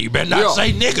before. Now, you better not Yeah.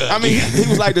 say nigga. I mean, he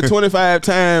was like the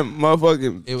 25-time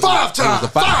motherfucking. It was- Five it was the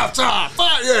times.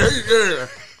 Yeah.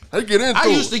 They get into I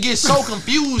it. used to get so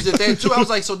confused at that too. I was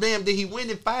like, so damn, did he win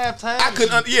it 5 times? I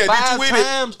couldn't. Yeah, five did you win it?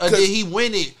 times, or did he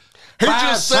win it? He 5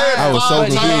 just said times? I was so But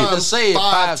he had to confused. say it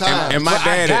 5 times. And my But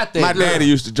I got daddy, that.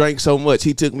 used to drink so much.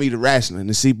 He took me to wrestling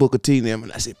to see Booker T and them.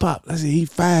 And I said, Pop, he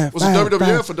five. Was it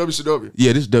WWF or WCW?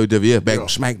 Yeah, this is WWF back Yeah. on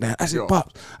SmackDown. I said, Yeah.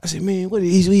 Pops, I said, man, what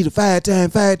is he? He's a 5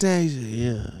 times. He said,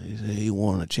 yeah. He said he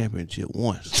won a championship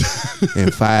once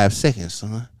in 5 seconds,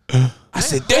 son. I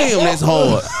said, damn, that's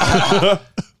hard.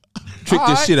 Trick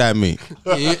this shit out of me.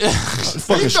 Yeah.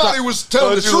 He thought he was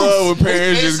telling the Don't you love truth. when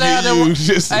parents It just sounded- get you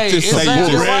just Hey, just it say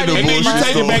sounded just right. random And then you bullshit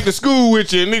take stuff. it back to school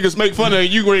with you, and niggas make fun of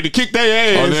you, ready to kick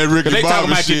their ass. On that Ricky They Bobby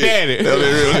talking about shit. your daddy. Yeah, they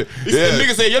really- He said, yeah.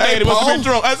 nigga said your Hey, daddy must have Paul. been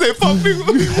drunk. I said, fuck nigga.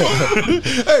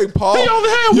 Hey, Paul, He only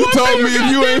had you one told beer, me if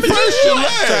you ain't goddamn it, first, you just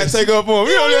last. Trying to take up on him.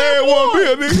 He only had one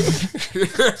beer, nigga.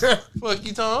 Fuck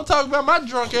you, Tom. I'm talking about my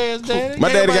drunk ass daddy. My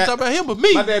daddy Everybody got- talking about him, but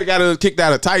me. My daddy got us kicked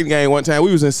out of Titan game one time.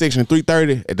 We was in section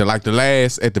 330 at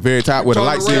the very top where the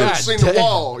lights Turned around, is. seen the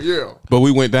wall. Yeah. But we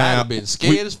went down. I'd have been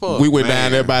scared as fuck. We went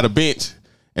down there by the bench.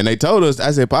 And they told us,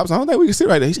 I said, Pops, I don't think we can sit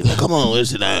right there. He said, well, come on, let's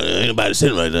sit down there. Ain't nobody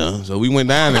sitting right there. So we went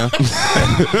down there.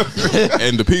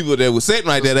 And the people that were sitting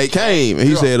right there, they came. And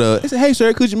he said, hey,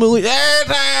 sir, could you move?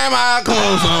 Every time I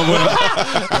come somewhere,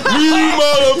 you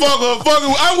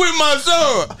motherfucker, I'm with my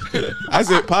son. I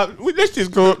said, Pop, let's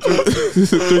just go up to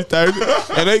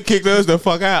 3:30. And they kicked us the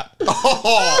fuck out.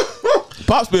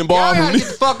 Pop's been Y'all barred gotta from get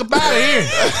the fuck up out of here.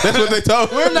 That's what they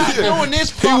told me. We're not doing this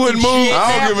He fucking wouldn't move. shit.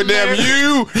 I don't give a damn.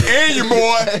 You and your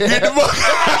boy get the fuck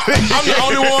out of here. I'm the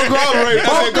only one cooperating.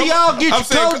 Both of y'all get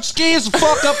your coach skins the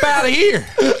fuck up out of here.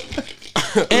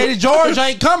 Eddie George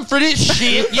ain't come for this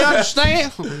shit. You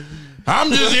understand?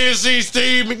 I'm just here to see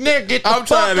Steve McNick get the I'm fuck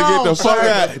trying to get the on, fuck sir.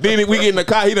 out. Then we get in the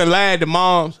car. He done lied to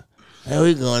moms. Hey,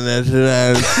 we going there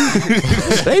tonight.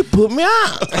 They put me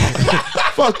out.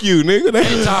 Fuck you, nigga. They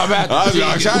ain't talking about I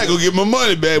ain't gonna get my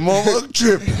money back, motherfucker.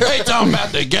 Trip. They talking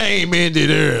about the game ended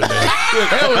early.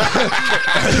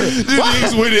 These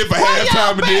niggas went in for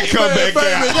halftime and then come back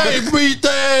out. They beat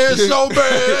their ass so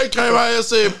bad. They came out and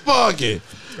said, fuck it.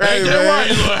 Hey, man. Why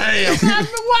you little ham?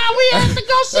 Why we have to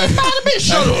go sit by the bitch?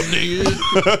 Shut up, nigga.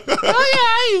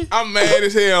 I'm mad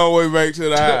as hell on the way back to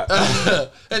the house.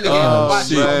 That nigga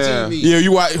watching on TV. Yeah,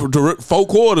 you watch 4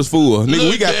 quarters full.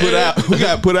 Nigga, we got put out. We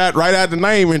got put out right out the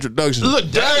name introduction. Look,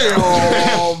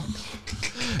 damn.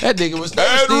 That nigga was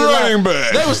running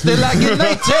back. They was still like getting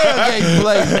their tailgate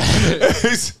play.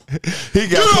 He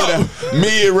got put out.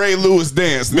 Me and Ray Lewis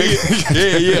dance, nigga.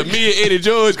 Yeah. Me and Eddie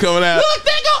George coming out. Look,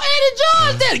 they go Eddie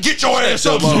George. Daddy, get your ass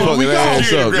up. Motherfucking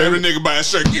ass up. Grab a nigga by his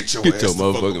shirt. Get your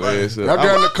motherfucking ass up. I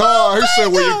got in the car. He said,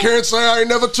 well, you can't say I ain't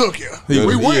never took you.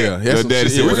 We win. Yeah, Your daddy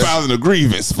said, we filing a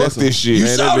grievance. Fuck this shit. You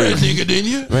saw that nigga, didn't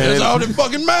you? That's all that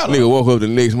fucking matter. Nigga woke up the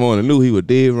next morning, knew he was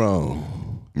dead wrong.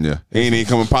 Yeah. He ain't even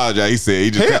come apologize. He said,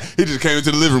 he just came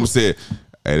into the living room and said,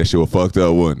 hey, that shit was fucked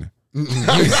up, wasn't it?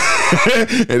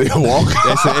 And they walk.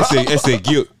 They said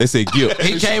guilt. They said guilt.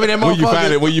 He came in that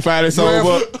motherfucker. When you find it sober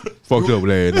up, fucked up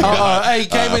lad. Hey, he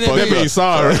came in That means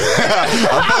sorry.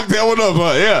 I fucked that one up,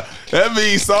 huh? Yeah. That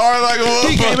means sorry like a motherfucker.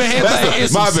 He came in here like,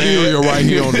 it's my some bad. cereal right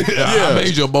here on the I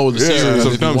made you a bowl of cereal. Some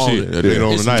if you dumb want shit. it. That ain't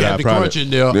on It's the night, I Captain probably. Crunch in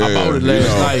there. I bought it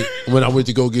last night when I went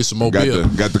to go get some more beer.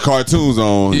 Got the cartoons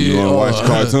on. You want to watch the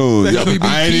cartoons.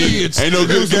 Ain't no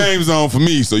good games on for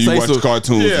me, so you watch the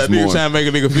cartoons Yeah, this nigga morning. trying to make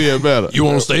a nigga feel better. You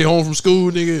want to stay home from school,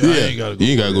 nigga? Yeah. I ain't gotta go.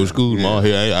 You ain't gotta go to school tomorrow.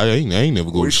 I ain't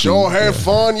never go We to school. sure had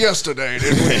fun yesterday,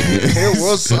 didn't we? It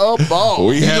was a ball.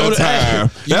 We had a time.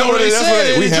 You know what they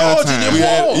said? We had a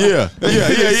time. Yeah.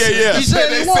 He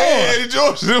said he won. Eddie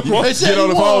George. They said Get on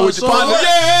the he phone won, with your so- partner.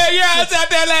 Yeah. I was out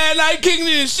there last night kicking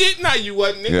it and shit. Now you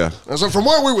wasn't, nigga. Yeah. And so from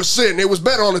where we were sitting, it was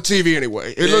better on the TV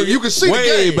anyway. You could see the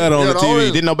Way game. better on you the know?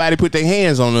 TV. Didn't nobody put their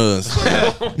hands on us.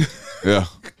 Yeah.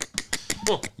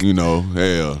 You know,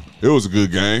 hell, it was a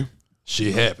good game.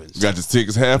 Shit happens. Got the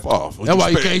tickets half off. That's why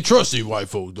you can't trust these white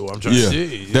folks, though. I'm trying to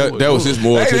say. That was his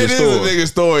moral to the It is a story. nigga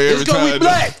story every It's gonna time. be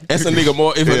black. That's a nigga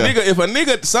more. If a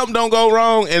nigga something don't go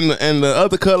wrong and the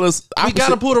other colors, We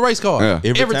gotta pull the race card.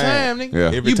 Yeah. Every time, nigga.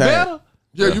 Yeah. Every You time. better.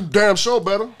 Yeah, you damn sure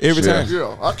better. Every time.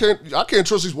 Yeah, I can't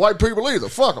trust these white people either.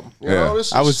 Fuck them. You know, this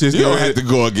is, I was just You don't have to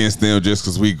go against them just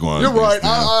because we going. You're right. He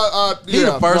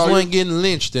Yeah, the first no, one getting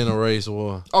lynched in a race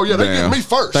war. Oh yeah, they Damn. get me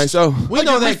first. Think so? We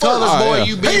know that colors boy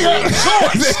you be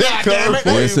with.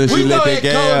 Yeah, since We you know let that that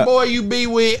guy color out. boy you be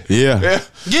with. Yeah.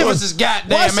 Give us his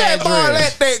goddamn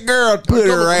address. that girl put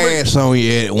her ass on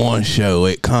you at one show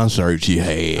at concert you I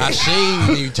had.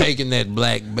 seen you taking that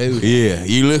black booty. Yeah,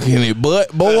 you looking at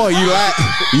butt, boy. You like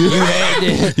You had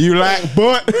that. you like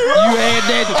butt. You had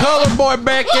that color boy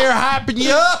back there hyping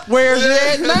you up. Where's you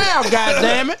at now?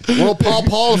 Goddamn it! Well,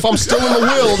 Paul, if I'm still in the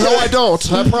wheel, no, I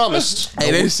don't. I promised.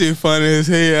 Hey, that shit funny as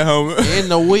hell, homie. In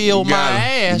the wheel, my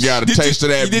ass. You got a taste of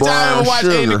that Did y'all brown ever watch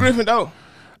sugar. Andy Griffin though?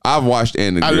 I've watched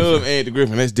Andy I Griffin. love Andy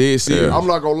Griffin. That's dead serious. I'm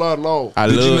not gonna lie, no. I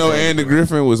Did love you know Andy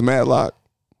Griffin was Matlock?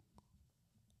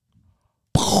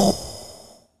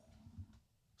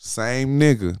 Same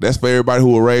nigga. That's for everybody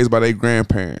who were raised by their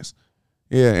grandparents.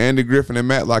 Yeah, Andy Griffin and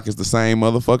Matlock is the same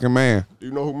motherfucking man. Do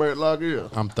you know who Matlock is?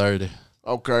 I'm 30.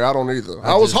 Okay, I don't either.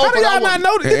 I was How do hoping y'all I not would.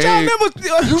 know that? Did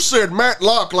y'all never? You said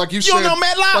Matlock like you said. don't know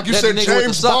Matlock? Like you That said nigga with the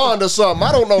James sucker. Bond or something.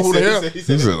 I don't know who the hell. He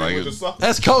said like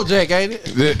That's Kojak, ain't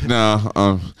it? no.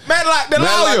 Matlock, the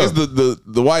Matlock lawyer. is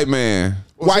the white man.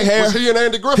 Was he and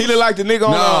Andy Griffin? He look like the nigga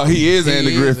on. No, he is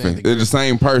Andy is Griffin. Andy They're the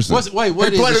same person. What They is played it,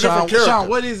 a different Sean? character. Sean,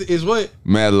 what is what?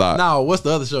 Matlock. No, what's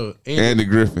the other show? Andy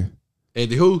Griffin.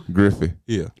 Andy who? Griffin.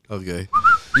 Yeah. Okay.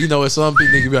 You know, it's some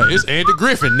people nigga be like, it's Andy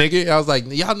Griffin, nigga. I was like,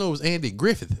 y'all know it was Andy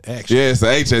Griffith, actually. Yeah, it's the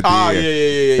H at the Oh,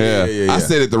 end. yeah. I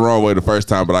said it the wrong way the first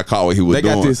time, but I caught what he was They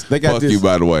got doing. this- they got Fuck this- you,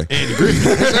 by the way. Andy Griffin.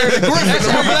 That's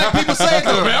how black people say it,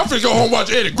 though, man. I'm finna go home and watch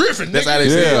Andy Griffin, nigga. That's how they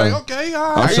say Yeah. it. Like, okay, all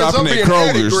I'm right. ends up shopping at being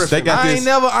Andy Kroger's. Griffin. They got I this. ain't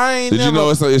Did never. you know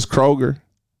it's Kroger?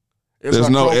 It's There's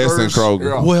not no S in Kroger's. Kroger.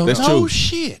 Yeah. Well, That's no true.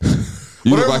 shit.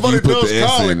 You But look like you everybody put does the S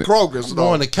call in it it. Kroger's, I'm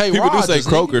going though. to K. People do Rogers. say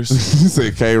nigga. Kroger's. You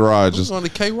said K. I'm Rogers. going to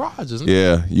K. Rogers. Nigga.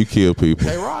 Yeah, you kill people.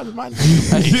 K. Rogers, my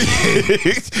nigga.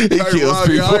 He kills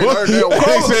Roger, people. I ain't heard that one. He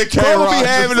said K. Kroger be Rogers.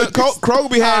 having Kroger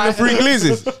be having the free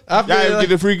glizzies. Y'all ever get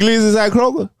the free glizzies at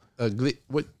Kroger?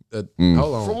 What?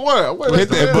 Hold on. From where? Wait, Hit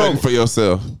that button for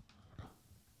yourself.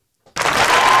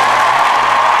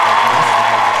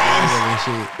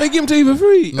 They give them to you for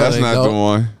free. No, That's they not don't. the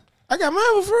one. I got mine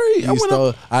for free.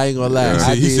 I ain't gonna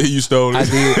lie. He said you stole it. I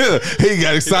did. He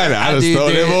got excited. I done stole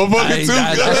that motherfucker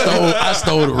too. I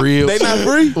stole the ribs. They not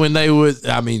free? When they was,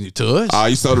 I mean, to us. Oh,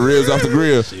 you stole the ribs off the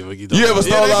grill. You ever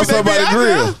stole off somebody's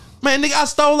grill? Man, nigga, I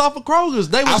stole off of Kroger's.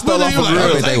 They was stole off a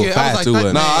grill. I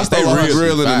stole off a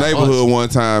grill in the neighborhood one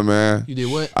time, man. You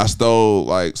did what? I stole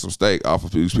like some steak off of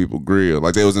these people's grill.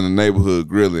 Like they was in the neighborhood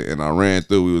grilling, and I ran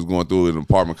through. We was going through an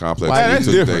apartment complex. Wow, that's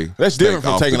different. That's different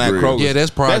from taking that Kroger. Yeah,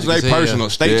 that's probably that's their personal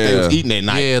steaks they was eating that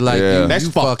night. Yeah, like that's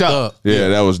you fucked up. Yeah,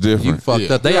 that was different. You fucked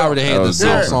up. They already had the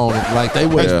sauce on it. Like they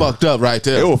were fucked up right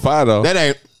there. It was fire though. That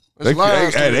ain't. They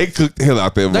cooked the hell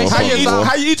out there. How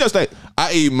you eat your steak?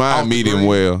 I eat mine medium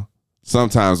well.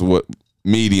 Sometimes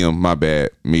medium, my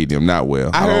bad. Medium, not well.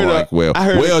 I don't like well.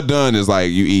 Well done is like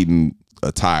you eating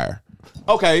a tire.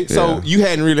 Okay, so you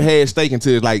hadn't really had steak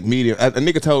until like medium. A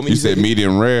nigga told me. You said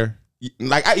medium rare?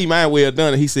 Like I eat mine well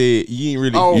done, and he said you ain't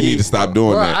really. You need to stop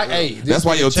doing that. That's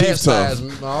why your teeth tough.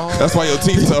 That's why your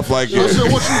teeth tough like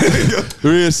that.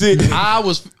 Real shit. I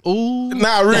was real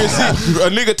shit. A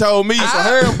nigga told me it's a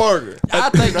hamburger. I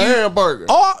think a hamburger.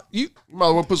 Oh, you might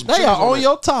as well put some cheese on it.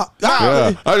 Your top.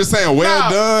 Yeah. I'm just saying,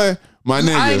 done. My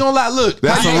nigga. I ain't gonna lie, look.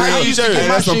 That's some real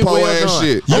that's some poor ass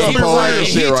shit. You some poor ass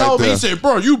shit right there. He told me, he said,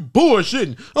 bro, you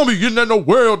bullshitting. I don't be getting that no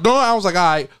well done. I was like, all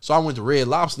right. So I went to Red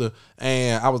Lobster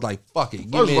and I was like, fuck it.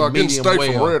 Give me a medium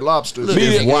well. From Red Lobster.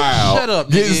 Medium wild. Shut up,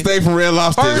 nigga. Getting steak from Red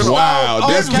Lobster is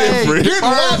wild. That's different. Getting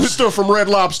lobster from Red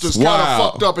Lobster is kind of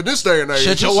fucked up in this day and age.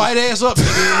 Shut your white ass up,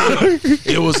 nigga.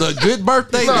 It was a good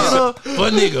birthday dinner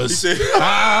for niggas.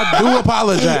 I do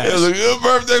apologize. It was a good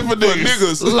birthday for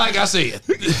niggas. Like I said,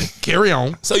 carry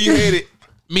on. So you had it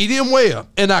medium well,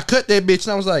 and I cut that bitch,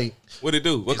 and I was like, "What'd it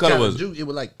do? What color was it?" It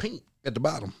was like pink at the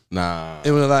bottom. Nah, it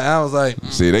was like I was like,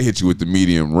 see, they hit you with the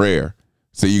medium rare.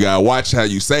 So you gotta watch how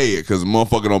you say it, because the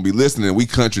motherfucker don't be listening. We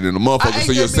country than the motherfucker,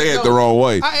 so you'll say it the wrong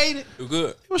way. I ate it. It was good.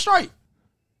 It was straight.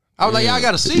 I was like, y'all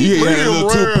gotta see. Yeah, a little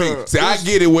too pink. See, I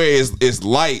get it where it's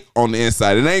light on the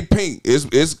inside. It ain't pink.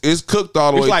 It's cooked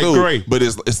all the way like through. Gray. But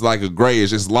it's like a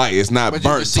grayish. It's light. It's not burnt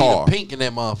tar. You can see the pink in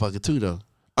that motherfucker too, though.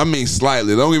 I mean,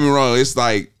 slightly. Don't get me wrong. It's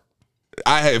like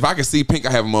if I can see pink,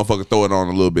 I have a motherfucker throw it on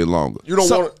a little bit longer. You don't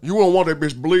want that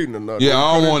bitch bleeding or nothing. Yeah,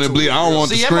 I don't want it bleed. I don't want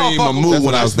to scream or move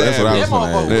when I stab. That's what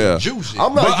I was saying. Yeah, juicy.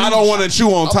 But I don't want to chew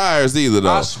on tires either,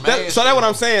 though. So that's what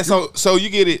I'm saying. So you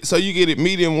get it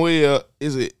medium well.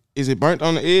 Is it burnt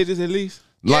on the edges at least?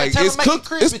 Like it's cooked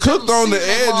on the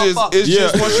edges. It's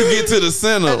just once you get to the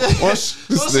center. Once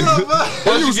you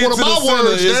get to the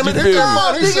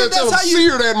center, he said, "Tell him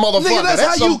sear that motherfucker." Nigga,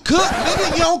 that's how you cook.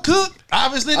 Nigga, you don't cook.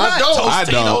 Obviously not.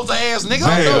 Tostitos ass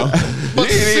nigga. But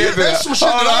that's some shit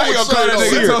that I ain't gonna call that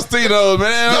nigga Tostitos,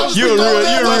 man. You're a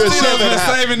real chef in the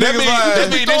saving niggas. That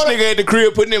mean this nigga at the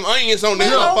crib putting them onions on there.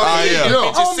 He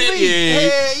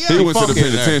went to the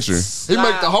penitentiary. He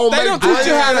make the homemade. They don't teach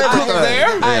you how to cook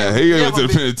there. Yeah, he went to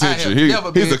the penitentiary.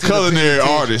 He's a culinary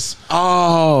artist.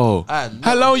 Oh,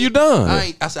 how long you done?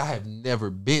 I said I have never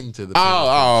been to the.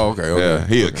 Oh, okay. Yeah,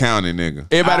 he a county nigga.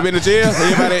 Everybody been to jail?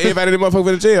 Everybody in the motherfucker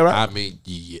been to jail, right? I mean,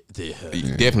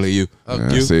 definitely you.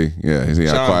 You see, see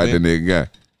how quiet the nigga got.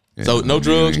 Yeah, so no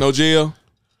drugs, no jail.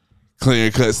 Clear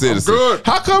cut citizen. Good.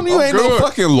 How come you ain't no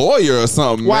fucking lawyer or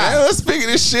something, man? Let's figure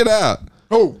this shit out.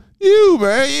 Who? You,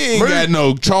 man, you ain't got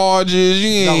no charges. You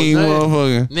ain't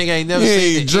motherfucking. Nigga ain't never you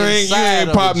seen ain't drink. You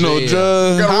ain't pop no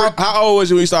drugs. How old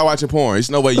was you when you started watching porn? It's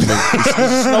no way you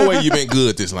been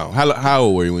good this long. How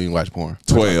old were you when you watched porn?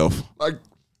 12.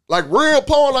 Like real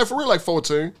porn, like for real, like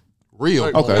 14. Real.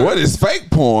 Okay. What is fake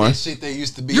porn? That shit they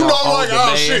used to be. You know,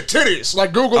 like shit, titties.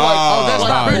 Like Google, that's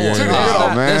not porn.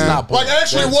 Titties. That's not porn. Like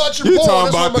actually watching porn. You talking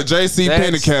about the JC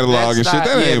Penney catalog and shit.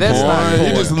 That ain't porn.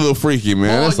 You just a little freaky,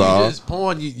 man. That's all. Just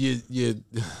porn. You.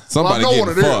 Somebody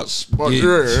getting fucked. But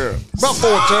yeah. About 14.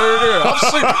 Yeah,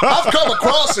 I've come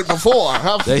across it before.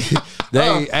 Hey,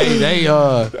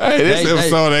 this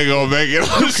episode ain't gonna make it.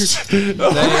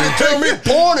 Tell me,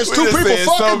 porn is two people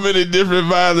fucking. So many different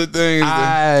violent things.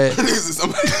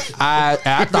 I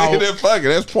thought fucking.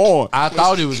 That's porn. I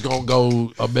thought it was gonna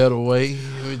go a better way.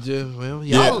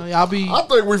 Y'all be. I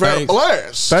think we've had a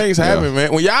blast. Things happen,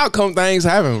 man. When y'all come, things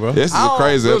happen, bro. This is a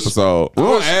crazy episode. We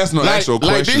don't ask no actual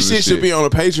questions. Like this shit should be on the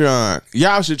Patreon.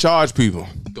 Y'all should charge people.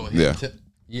 Go ahead.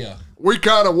 Yeah. We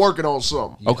kind of working on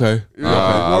something. Okay.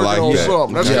 I like on that.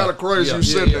 Something. That's kind of crazy. You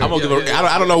said that. I'm gonna give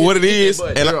I don't know what it is,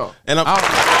 and I'm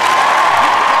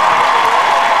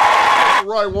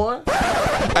the right one.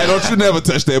 Hey, don't you never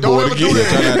touch that board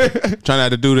again. Try not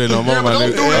to do that no more, Yeah, my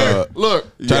don't do nigga. that. Look.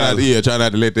 Try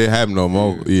not to let that happen no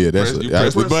more. Yeah, that's You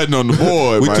press the button on the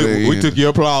board. we took your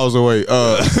applause away.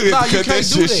 Nah, you Cut can't that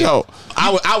do shit that. short.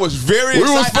 I was very We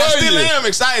was excited. I still fighting. am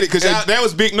excited because that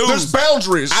was big news. There's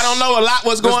boundaries. I don't know a lot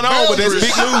what's going on, but there's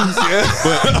big news.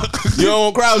 But you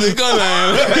don't crowd his gun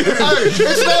line. Hey,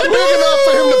 it's not big enough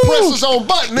for him to press his own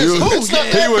button. It's not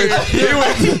that big.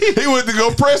 He went to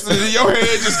go press it, and your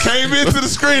head just came into the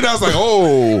screen. I was like,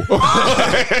 oh.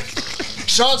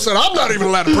 Sean said, I'm not even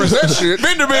allowed to press that shit.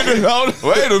 Bender.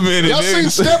 Wait a minute. Y'all seen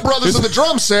Step Brothers in the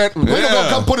drum set. And Leno gonna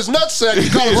come put his nutsack. He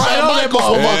called Shawn Michaels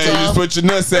one more You time. just put your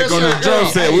nutsack on the drum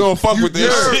set. We don't fuck with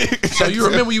that shit. So you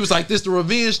remember you was like, this the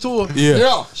revenge tour?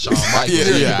 Yeah. Shawn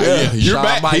Michaels. Yeah. You're Shawn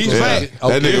back. Michaels. He's back.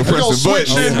 That nigga We gonna pressing switch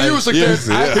buttons. in music Yes,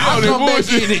 then. yeah. I come back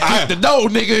in and kick the door,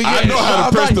 nigga. I know how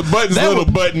to press the buttons, little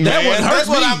button, man. That's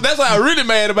what I'm really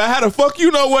mad about. How the fuck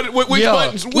you know which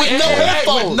buttons? With no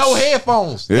headphones. With no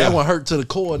headphones. Yeah. That one hurt to the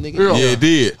core, nigga. Yeah, it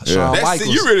did. Shawn That's Michaels.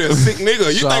 sick. You really a sick nigga.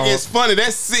 You Shawn- think it's funny?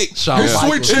 That's sick. Shawn He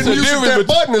Michaels. switched in music. That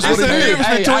button is what It's the it is. difference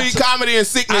Hey, between comedy and I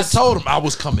sickness. told him I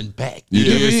was coming back. You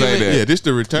did say that. Yeah, this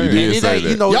the return. You did And it say ain't, that.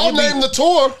 you know, Y'all it be- named the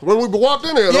tour when we walked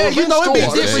in here. Yeah, you know, it be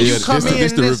different. Yeah, You come this in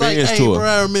the and it's like, revenge hey, tour. bro,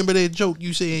 I remember that joke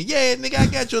you saying, yeah, nigga, I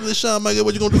got your little Shawn Michaels.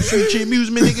 What you gonna do, street shit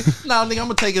amusement, nigga? Nah, nigga, I'm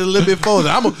gonna take it a little bit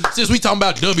further. Since we talking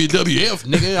about WWF,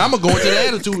 nigga, I'm gonna go into the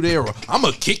Attitude Era. I'm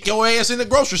gonna kick your ass in the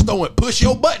grocery store and push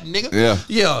your button, nigga. Yeah.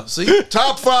 Yeah, see?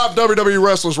 Top 5 WWE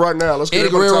wrestlers right now. Let's get Eddie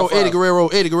into the Guerrero, top 5. Eddie Guerrero,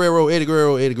 Eddie Guerrero, Eddie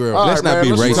Guerrero, Eddie Guerrero. All Let's right, not be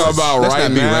man, let's racist. Talk about Let's right not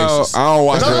be now. racist. I don't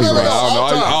watch No, wrestling. no, All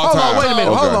time. time. Hold on, wait a minute.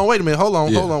 Okay. Hold on, wait a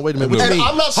minute. What you And mean?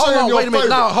 I'm not Hold saying on, your wait a minute.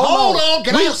 favorite. No, hold on.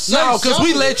 Can I say because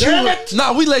we let you. something? Damn it.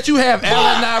 No, we let you have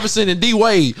Allen Iverson and D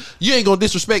Wade. You ain't gonna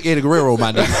disrespect Eddie Guerrero,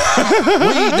 my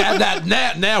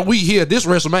nigga. Now we here. This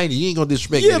WrestleMania, you ain't gonna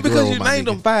disrespect Eddie Guerrero, because you named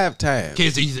him 5 times.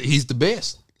 Because he's the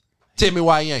best. Tell me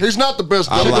why he ain't. He's not the best.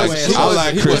 I like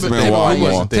Chris Benoit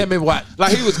more. Tell me why.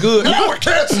 Like he was good. Now we're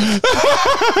canceled.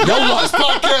 This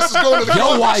podcast is going to the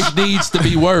Your garbage. wife needs to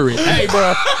be worried. Hey,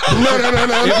 bro. No.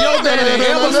 If your daddy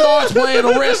ever starts playing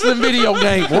a wrestling video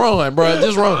game, run, bro.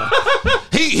 Just run.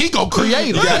 He gonna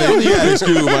create him. You gotta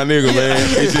excuse my nigga, man.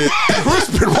 It's just, Chris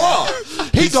Benoit.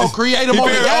 He gonna create him on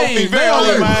the game.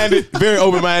 very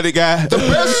open-minded guy. The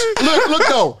best. Look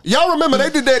though. Y'all remember they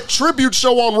did that tribute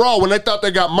show on Raw when they thought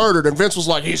they got murdered, and Vince was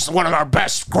like, "He's one of our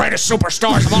best, greatest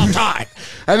superstars of all time."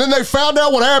 And then they found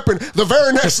out what happened the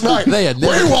very next night. They had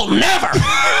never- We will never,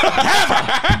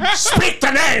 ever speak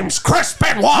the names Chris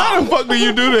Benoit. How the fuck do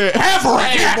you do that? Ever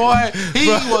Hey, again, boy, he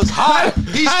was hot.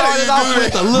 He started you off do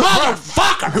with that? the little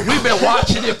motherfucker. We've been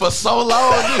watching it for so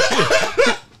long.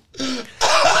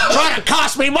 Trying to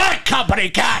cost me my company.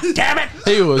 God damn it!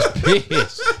 He was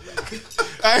pissed.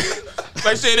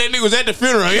 They said that nigga was at the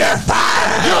funeral. Yeah.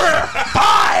 You're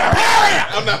fired. Bury him.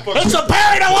 I'm not fucking. It's a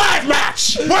buried alive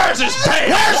match. Where's his tail?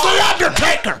 Where's the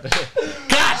Undertaker?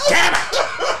 God damn it!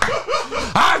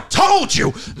 I told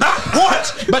you not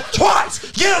once but twice.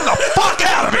 Get him the fuck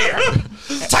out of here.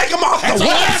 Take him off the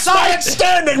last man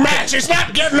standing match. He's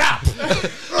not getting up.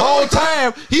 Whole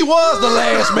time he was the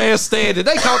last man standing.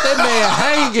 They caught that man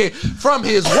hanging from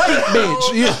his weight bench.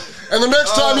 Yeah. And the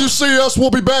next time you see us,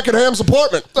 we'll be back at Ham's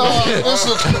apartment.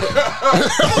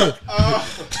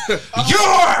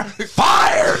 You're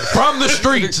fired from the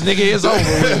streets, nigga. It's over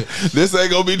with. This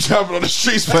ain't gonna be jumping on the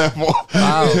streets platform.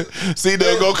 See,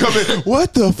 they're gonna come in.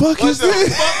 What the fuck is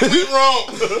this? Fuck went wrong.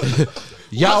 I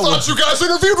Y'all thought you guys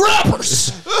interviewed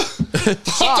rappers.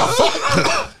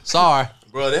 sorry.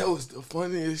 Bro, that was the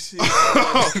funniest shit.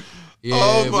 Yeah,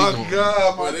 Oh we my gon-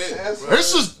 god, my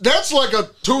chest. That's like a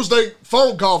Tuesday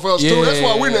phone call for us too. That's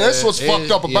why that's what's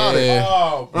fucked up about it. Yeah.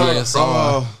 Oh, bro. Yeah,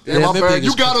 sorry. Yeah, my them bad. niggas-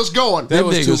 You got us going. Them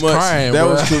was too niggas much. crying, That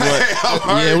bro. was too much.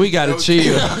 Yeah, we gotta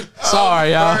chill.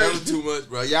 Sorry, y'all. That was too much,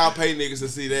 bro. Y'all pay niggas to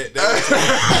see that.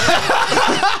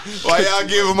 Why y'all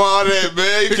give them all that,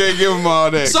 man? You can't give them all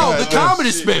that. So God the damn.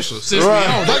 comedy special, since we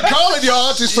on They call it y'all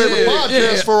auntie's favorite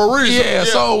podcast for a reason. Yeah,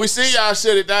 so we see y'all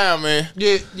shut it down, man.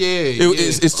 yeah.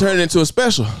 It's turned into a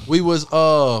special. We was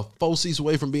 4 seats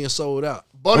away from being sold out.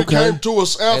 Buddy came to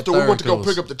us after we Third went to go Coast.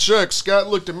 pick up the check. Scott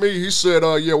looked at me. He said,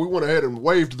 yeah, we went ahead and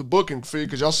waived the booking fee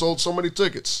because y'all sold so many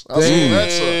tickets. I said,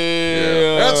 that's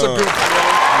a good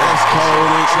That's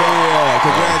cold as hell.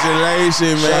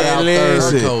 Congratulations, Shout out man. Third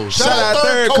Listen. Coast. Shout out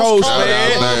Third Coast,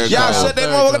 man. Y'all shut that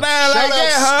motherfucker down like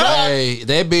that, huh? Hey,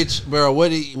 that bitch, bro.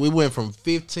 We went from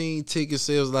 15 ticket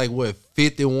sales, like what,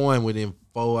 51 within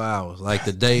 4 hours, like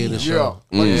the day of the show.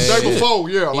 Yeah, like the day before,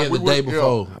 Yeah, like the day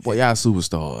before. Boy, y'all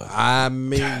superstars. I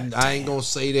mean, I ain't gonna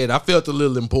say that. I felt a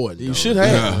little important. You should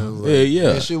have.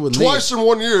 Yeah. That shit was Twice in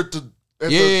 1 year to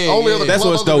The only other that's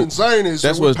club what's other dope. than Zany's.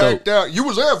 That's we what's packed dope. out. You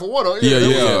was there for one. Yeah.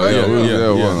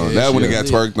 That when it got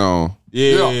twerked on.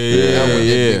 Yeah. That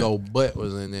big old butt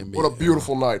was in that. What a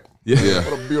beautiful night. Yeah.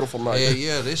 What a beautiful night.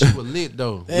 Yeah, this shit was lit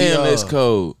though. Damn, that's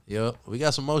cold. Yep, we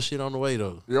got some more shit on the way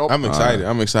though. Yep. I'm excited.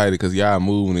 I'm excited because y'all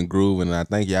moving and grooving, and I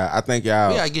think y'all.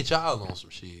 We gotta get y'all on some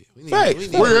shit. We Facts.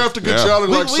 We have to get y'all in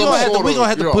like some sort of. We gonna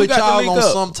have to put got to y'all link on up.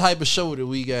 some type of show that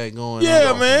we got going.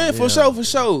 Yeah, on. man, for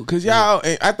sure. Cause y'all,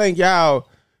 and I think y'all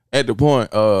at the point,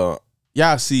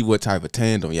 y'all see what type of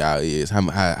tandem y'all is,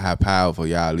 how powerful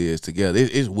y'all is together.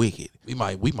 It's wicked. We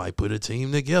might put a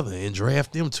team together and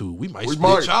draft them two. We might We split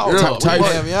might, y'all yeah. up. We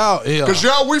might have y'all. Yeah. Because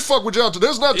y'all, we fuck with y'all too.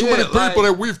 There's not too many people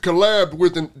that we've collabed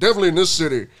with, definitely in this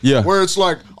city. Yeah. Where it's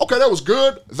like, okay, that was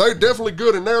good. They definitely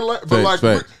good in their but Facts, like,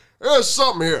 facts. there's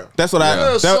something here. That's what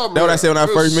There's that's something what I here. said when I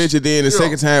first There's- mentioned. Then the yeah.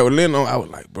 second time with Leno, I was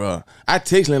like, bro, I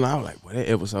text Leno. I was like, well, that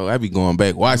episode, I be going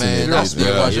back watching Man, that. I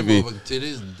still watch It it be- to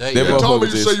this day. That You told me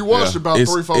motherfucker you say just- you watched it about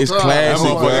It's- 3-4 it's times. That classic,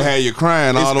 motherfucker had you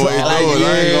crying all the way through. Like, I ain't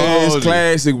gonna yeah, hold it's you.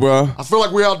 classic, bro. I feel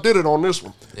like we outdid it on this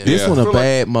one. This one a Feel like-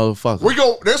 bad motherfucker. We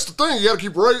go. That's the thing. You got to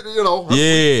keep raising. You know.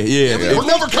 Yeah. We're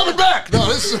never coming back. No,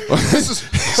 this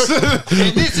is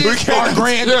This is our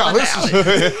grand finale.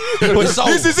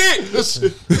 This is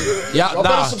it. Y'all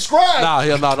better subscribe.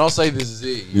 Don't say this is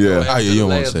it. Yeah. Oh, yeah, you don't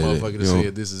wanna last say that. motherfucker that You don't-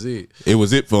 said this is it. It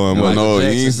was it for him. But Michael no,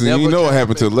 Jackson you never know what came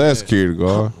happened to the back. last security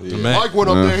guard. Mike went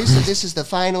up there. He said, "This is the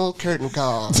final curtain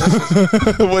call.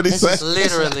 What'd he say?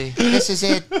 Literally. This is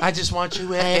it." I just want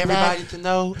you and everybody to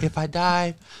know if I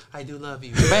die, I do love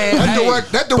you. Man,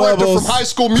 That director from High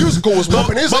School Musical was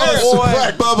whooping his ass. boy.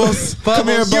 Crack. Bubbles. Come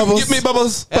here, Bubbles. Give me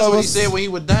Bubbles. That's what he Bubbles. said when he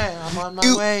would die. I'm on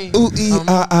my way.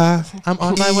 I'm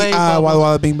on my way, Walla Bubbles.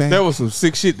 walla bing bang. That was some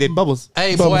sick shit. That bubbles.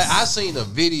 Hey, Bubbles. boy, I seen a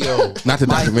video. Not the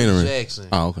Michael documentary. Jackson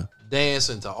Oh, okay.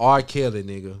 dancing to R. Kelly,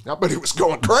 nigga. I bet he was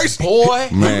going crazy. Boy,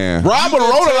 Man, Robert wrote a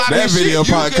lot of that this video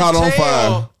shit. probably caught on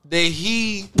fire. that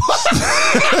he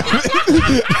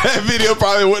That video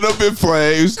probably went up in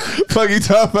flames. Fuck you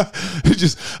talking about? It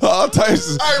just all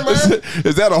types. Hey, man.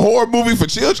 Is that a horror movie for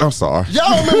children? I'm sorry.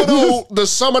 Y'all remember the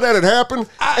summer that had happened?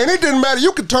 And it didn't matter.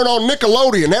 You could turn on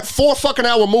Nickelodeon. That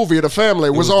 4-fucking-hour movie of the family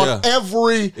was on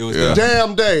every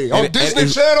damn day. On Disney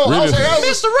Channel. I was like,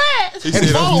 Mr. Rat, and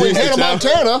following Hannah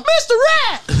Montana. Mr.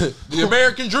 Rat, the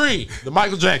American Dream, the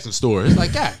Michael Jackson story. It's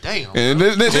like, God damn. And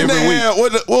then they had,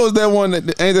 what was that one? Ain't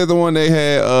that the one they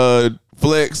had?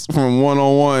 Flex from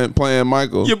 1-on-1 playing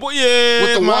Michael. Yeah, boy, yeah.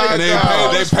 With the white And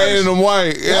guy. they painted him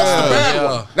white. That's the bad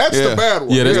one. That's the bad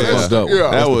one. Yeah, that's fucked up. Yeah.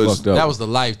 That was fucked up. That was the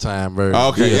Lifetime version.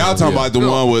 okay. Y'all talking about the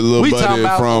one with Lil We talking Buddy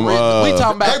about from? we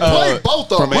talking They about played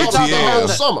both of them. from We talking about the whole ATL.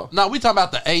 summer. No, we talking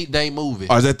about the 8-day movie.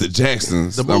 Or is that the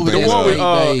Jacksons? The movie I'm thinking that's of. With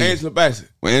Hey, Dave. Angela Bassett.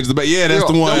 With Angela Bassett. Yeah, that's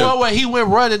the Yeah. one. The one where he went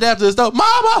running after his stuff.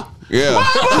 Mama! Yeah.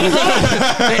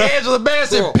 And Angela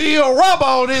Bassett peeled rubber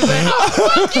on his ass. Oh,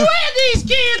 fuck you and these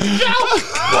kids,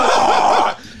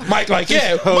 Joe. Mike like,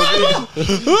 yeah, Mama!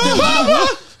 Mama!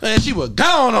 And she was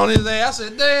gone on his ass. I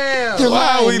said, damn.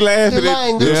 Why are we laughing at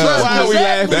Yeah. Why are we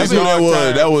laughing That's at who that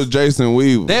was. That was Jason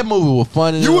Weaver. That movie was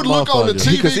funny. You would look on the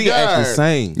TV Because he actually guide.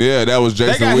 sang. Yeah, that was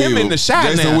Jason got Weaver. him in the shot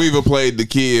Jason now. Weaver played the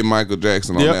kid Michael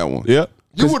Jackson on that one. Yep.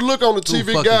 You would look on the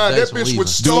TV fuck guide. is That Jason bitch Weaver? would Dude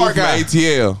start from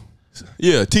ATL.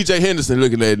 Yeah, TJ Henderson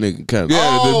looking at that nigga kind of.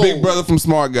 Yeah, Oh. the big brother from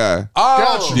Smart Guy.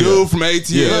 Gotcha. Dude from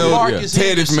ATL. Marcus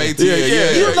Teddy from Henderson. ATL.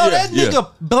 Yeah. You know that yeah. nigga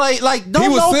Blake, like He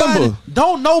don't was nobody Simba.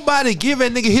 don't nobody give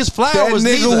that nigga his That flowers.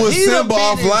 nigga neither. was He done Simba been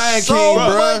off in Lion so King,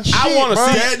 much bruh. shit, I wanna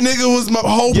bruh. see That nigga was my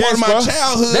whole part of my bro.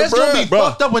 childhood, That's bro. gonna be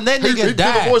fucked up when that He nigga did the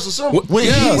died. voice of Simba. When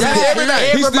Yeah. he He died, still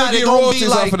everybody get gonna be royalties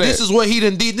off like, of that. "This is what he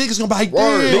done did." Niggas gonna be like,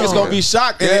 Word. "Damn." Niggas gonna be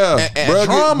shocked. Yeah, bro,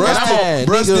 traumatized,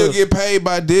 bro nigga. still get paid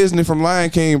by Disney from Lion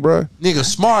King, bro. Nigga,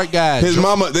 smart guy. His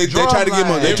mama, they tried to give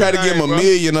him, they tried to give him Everything, $1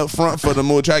 million up front for the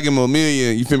movie. Try to give him $1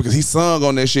 million. You feel me? Because he sung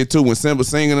on that shit too. When Simba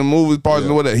singing the movie parts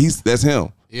and whatever, that's him.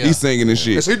 Yeah. He's singing this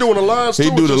shit. Is he doing the lines too? He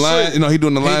or do the just line, sing? you know. He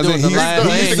doing the lines. doing the lines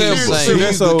He's and Simba. sing.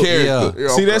 He's the character. Yeah,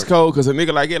 See, that's okay. cold because a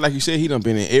nigga like it, like you said, he done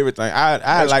been in everything.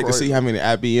 I'd like to crazy. see how many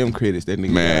IBM credits that nigga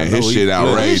Man, got. I his know he shit flooded.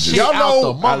 outrageous. Shit Y'all know-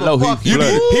 out the I know he motherfucking-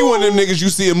 flooded. He one of them niggas you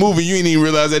see a movie, you ain't even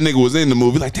realize that nigga was in the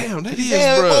movie. Like, damn, that is,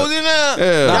 bro.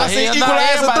 Yeah. Nah, Y'all seen hell,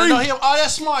 Equalizer everybody 3? know him. Oh,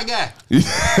 that's smart guy.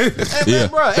 Yeah,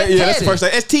 bro, that's the first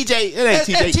thing. That's TJ. It ain't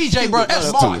That's TJ, bro. That's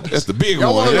smart. That's the big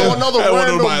Y'all one. wanna know another That one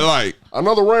random- nobody like.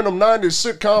 Another random 90s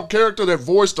sitcom character that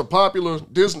voiced a popular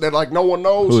Disney that like no one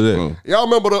knows. Who's that? Y'all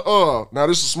remember the now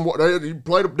this is some he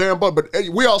played a damn butt, but hey,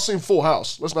 we all seen Full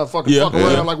House. Let's not fucking fuck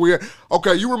around like we had.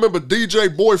 Okay, you remember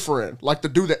DJ Boyfriend, like the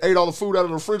dude that ate all the food out of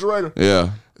the refrigerator? Yeah.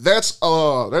 That's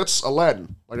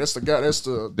Aladdin. Like that's the guy. That's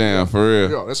the damn for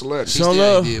real. Yeah, that's Aladdin. He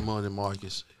still did more than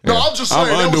Marcus. No, I'm just saying.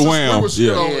 I'm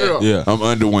underwhelmed. Yeah. I'm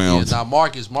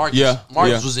underwhelmed. Yeah, now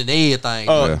Marcus was in everything.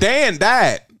 Dan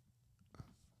died.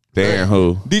 Dan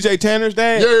who? DJ Tanner's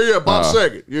dad? Yeah, Bob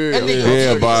Saget. That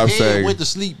nigga Bob Saget. went to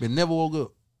sleep and never woke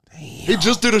up. He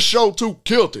just did a show too,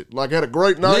 killed it. Like had a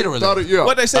great night. Literally. Thought it, yeah.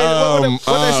 What they say? What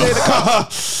they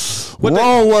say?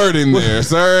 Wrong word in there,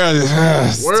 sir.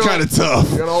 It's kind of tough.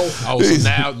 You know. Oh,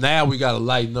 so now we got to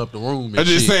lighten up the room. I'm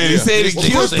just saying. He said he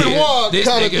killed Benoit This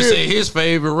nigga said his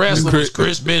favorite wrestler was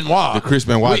Chris Benoit. The Chris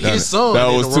Benoit with his son That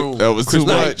in was the too. room. That was too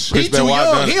much. He too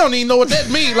young. He don't even know what that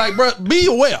means. Like, bro, be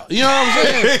aware. You know what I'm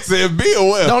saying? He said, "Be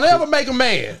aware." Don't ever make a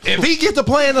man. If he get to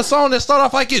playing a song that start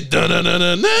off like it,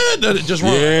 just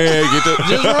run. Yeah,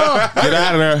 Just run. get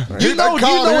out of there. You know in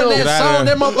Get that out song, of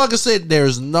that motherfucker said,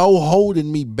 "There's no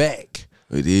holding me back."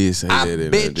 It is. Say I that,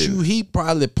 bet you he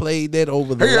probably played that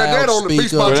over the He had that on the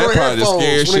Beats by loudspeaker. Dre That probably scared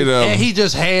headphones. shit up. And he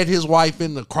just had his wife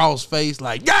in the cross face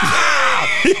like, yeah!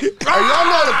 Hey, y'all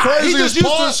know the He craziest just used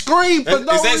to part? scream for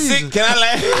no reason. Can I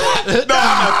laugh? No,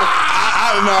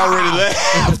 I done already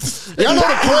laughed. Y'all know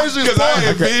the craziest Because I part?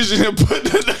 envisioned him putting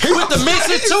the With the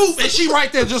mixing too, and she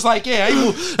right there just like, yeah, he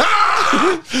was,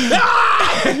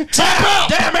 tap out,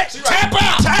 damn it, tap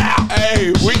out, tap.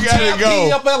 Hey, we gotta He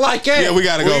go. up there like that. Yeah, we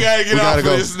gotta go. We gotta get off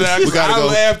this now. We gotta I go.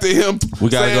 laughed at him We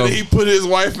gotta saying go. that he put his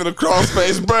wife in a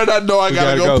crossface. Bro, I know I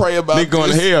gotta go pray about Nigga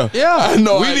going to this. hell. Yeah. I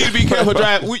know. We need to be careful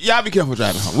driving. Y'all be careful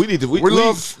driving home. We need to. We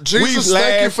love Jesus.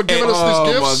 Thank you for giving us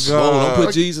these gifts. Don't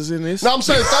put Jesus in this. No, I'm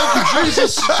saying thank you,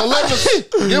 Jesus, for letting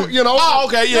us, you know. Oh,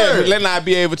 okay, yeah. Let not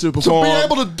be able to perform. To be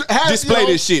able to have, display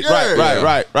this shit. Right.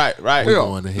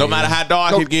 Yeah. No matter how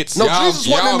dark it gets. No, Y'all- Jesus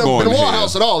wasn't in y'all the going to Benoit hell.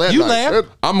 house at all that You night. laugh.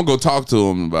 I'm gonna go talk to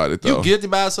him about it though. You guilty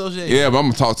by association. Yeah, but I'm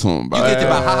gonna talk to him You about guilty it.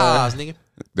 by ha-has, nigga.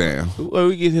 Damn, When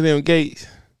we get to them gates,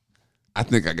 I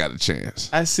think I got a chance.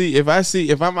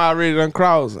 if I'm already done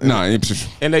cross. And, No,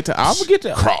 and they tell, I'm gonna get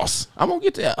there. cross. I'm gonna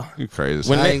get there. You crazy?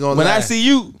 When I ain't gonna when lie. I see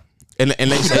you, and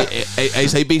they say, hey,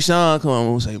 say Big Sean, come on, I'm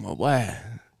gonna say, my boy.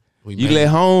 You let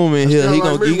home in here, That's he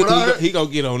kinda gonna, like me when I- he gonna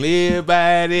get on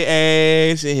everybody's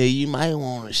ass in here. You might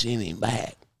want to send him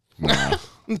back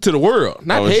to the world,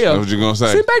 not hell. What you gonna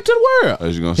say? Send back to the world.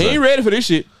 What you gonna He say? ain't ready for this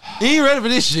shit. He ain't ready for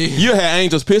this shit. You had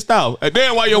angels pissed off.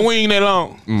 Damn, why your wing that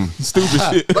long? Stupid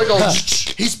shit. They go,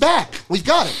 he's back. We've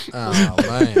got it. Oh,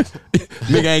 man.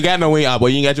 Nigga ain't got no wing. Oh, boy,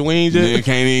 you ain't got your wings yet? Nigga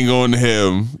can't even go into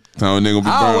heaven. Tell nigga be burned.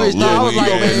 I always thought, I was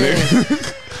Little like, wing ass man.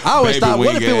 nigga. I always Baby thought, what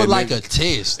if wing it was ass like nigga. a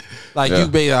test? Like Yeah. you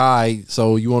be all right,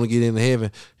 so you want to get into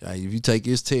heaven. Like, if you take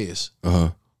this test,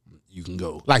 you can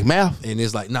go. Like math? And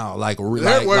it's like, no, like That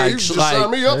like, way, like, you just like,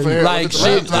 sign me up for hell. like Look at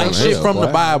the shit, math. like shit Hell, from the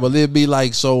boy. Bible. It'd be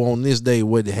like, so on this day,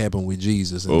 what happened with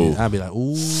Jesus? And then I'd be like,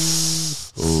 ooh.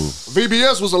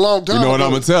 VBS was a long time You know what ago.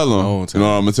 I'm gonna tell him? You know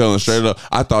what I'm gonna tell him straight up?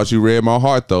 I thought you read my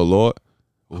heart though, Lord.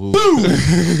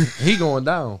 He going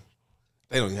down.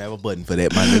 They don't even have a button for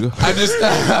that, my nigga. I just,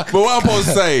 but what I'm supposed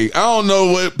to say? I don't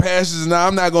know what passages now.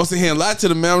 I'm not gonna sit here and lie to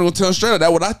the man. I'm gonna tell him straight up.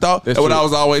 That's what I thought. That's what true. I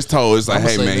was always told. It's like, I'ma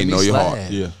hey say, man, let me know your slide.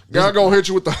 heart. Yeah. God gonna hit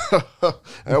you with the,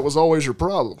 that was always your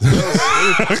problem.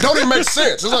 Don't even make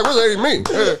sense. It's like, what does that even mean?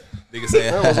 Yeah. Nigga say,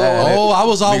 Oh, I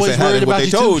was always how worried they- what about they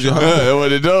you told too. you. That's what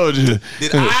they told you.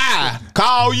 Did I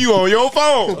call you on your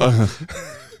phone?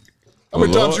 How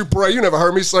many times you pray? You never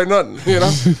heard me say nothing. You know,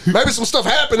 maybe some stuff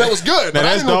happened that was good, but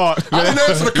that's dark. I didn't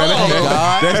answer the call. though.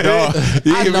 That's dog.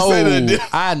 You I even say that, know, did-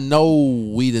 I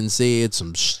know we done said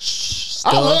some stuff.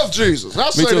 I love Jesus.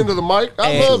 I say it too. into the mic. I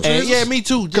And- love and Jesus. yeah, me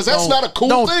too. Because Just that's don't- not a cool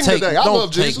don't thing take- today. I don't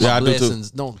love take Jesus. my Yeah, I do too.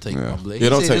 blessings. Don't take my blessings. Yeah,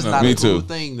 don't He said take it's none. not Me a cool too.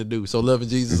 thing to do. So loving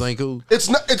Jesus ain't cool. It's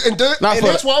not, and Not for-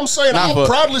 that's why I'm saying not I'll for-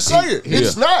 proudly say it.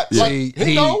 It's not. Like,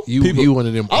 he know. You one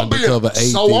of them I'm being undercover so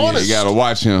atheists. honest. You gotta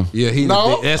watch him. Yeah,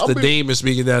 No, that's I'm the being- demon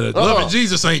speaking that. Loving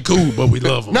Jesus ain't cool, but we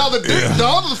love him. Now the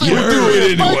other thing You we do heard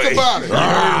is it think anyway. about it. You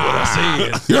heard what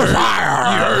I said. You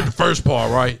heard the first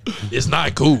part, right? It's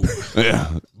not cool, Yeah,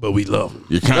 but we love him.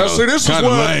 you're kind Now, of see, this is kind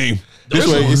of where- lame. This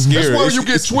way it's That's scary. where you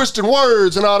get twisting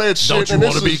words and all that shit. Don't you and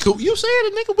want to this be is- cool? You said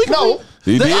it, nigga. We can No. be-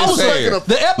 He The- did I was say thinking it. of-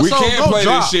 The episode We can't gonna play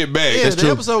drop. this shit back. Yeah, That's the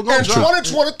true. episode gonna In drop.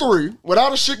 2023,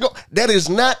 without a shit go, that is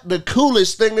not the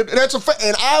coolest thing. That's a fact.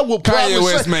 And I will probably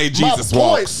West say made my Jesus point-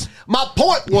 walks. My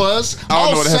point was, I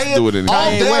don't know what it has to do with it. all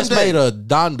Kanye damn West day. made a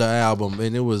Donda album,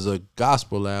 and it was a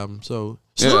gospel album. So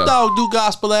Snoop Yeah. Dogg do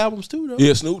gospel albums too, though.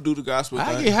 Yeah, Snoop do the gospel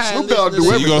I thing. get high. Snoop and Dogg listen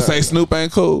do to You gonna say Snoop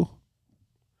ain't cool?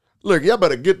 Look, y'all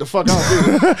better get the fuck out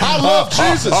here. I love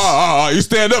Jesus. You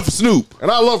stand up for Snoop. And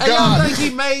I love Hey,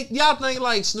 God. y'all think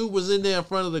like Snoop was in there in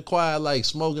front of the choir like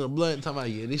smoking a blunt and talking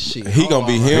about, yeah, this shit. He gonna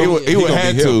be him. He would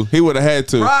have had to. He would have had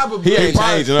to. Probably. He ain't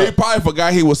changing up. He probably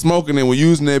forgot he was smoking and was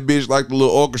using that bitch like the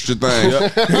little orchestra thing.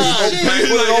 That's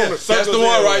the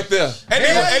one right there.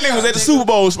 That nigga was at the Super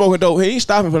Bowl smoking dope. He ain't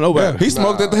stopping for nobody. He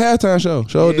smoked at the halftime show.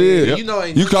 Sure did. You know,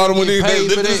 You caught him when he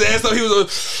Lift his ass up. He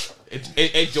was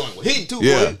a joint with hitting too.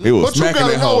 Yeah, Boy. he was But you smacking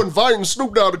gotta that know, hoe. inviting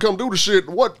Snoop Dogg to come do the shit.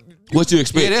 What What you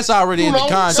expect? Yeah, that's already in the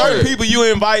contract. Certain people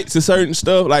you invite to certain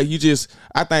stuff, like you just,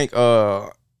 I think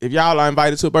if y'all are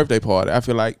invited to a birthday party, I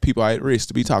feel like people are at risk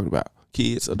to be talked about.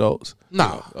 Kids, adults.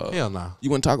 No, hell no. You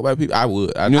wouldn't talk about people? I would.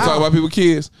 You talk about people,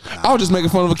 kids. I was just making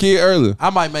fun of a kid earlier. I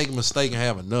might make a mistake and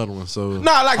have another one. So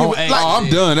I'm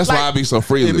done. That's why I be so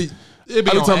freely. I be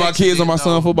talking about kids on my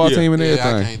son's football team and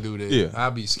everything. I can't do that. Yeah. I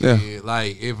be scared.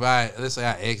 Like if let's say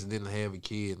I accidentally have a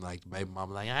kid, and like the baby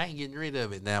mama like, I ain't getting rid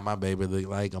of it. Now my baby look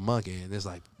like a monkey, and it's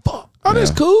like, fuck. Oh,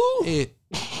 that's cool.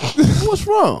 What's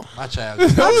wrong? My child.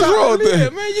 What's wrong with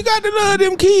that? Man, you got to love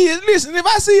them kids. Listen, if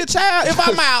I see a child, if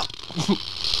I'm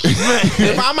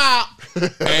out,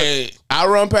 and I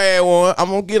run past one, I'm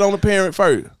gonna get on the parent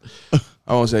first. I'm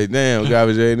gonna say, damn,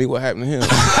 garbage ass, what happened to him?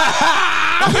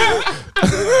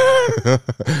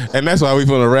 And that's why we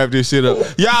gonna wrap this shit up.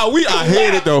 Y'all, we are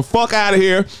headed the fuck out of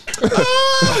here.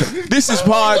 This is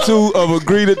part 2 of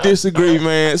Agree to Disagree,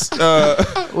 man.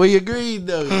 We agreed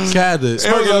though. Kinda.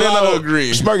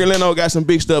 Smurk Leno got some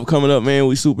big stuff coming up, man.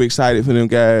 We super excited for them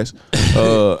guys.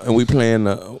 And we playing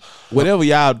whatever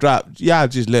y'all drop, y'all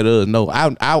just let us know.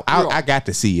 I got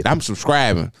to see it. I'm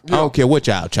subscribing. I don't care what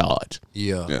y'all charge.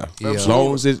 Yeah. As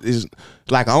long as it's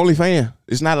like an OnlyFans.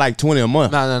 It's not like 20 a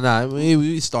month. No.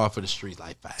 We start for the streets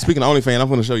like 5. Speaking of OnlyFans, I'm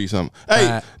gonna show you something.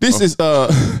 Hey, this is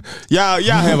y'all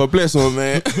have a blessed one,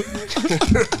 man.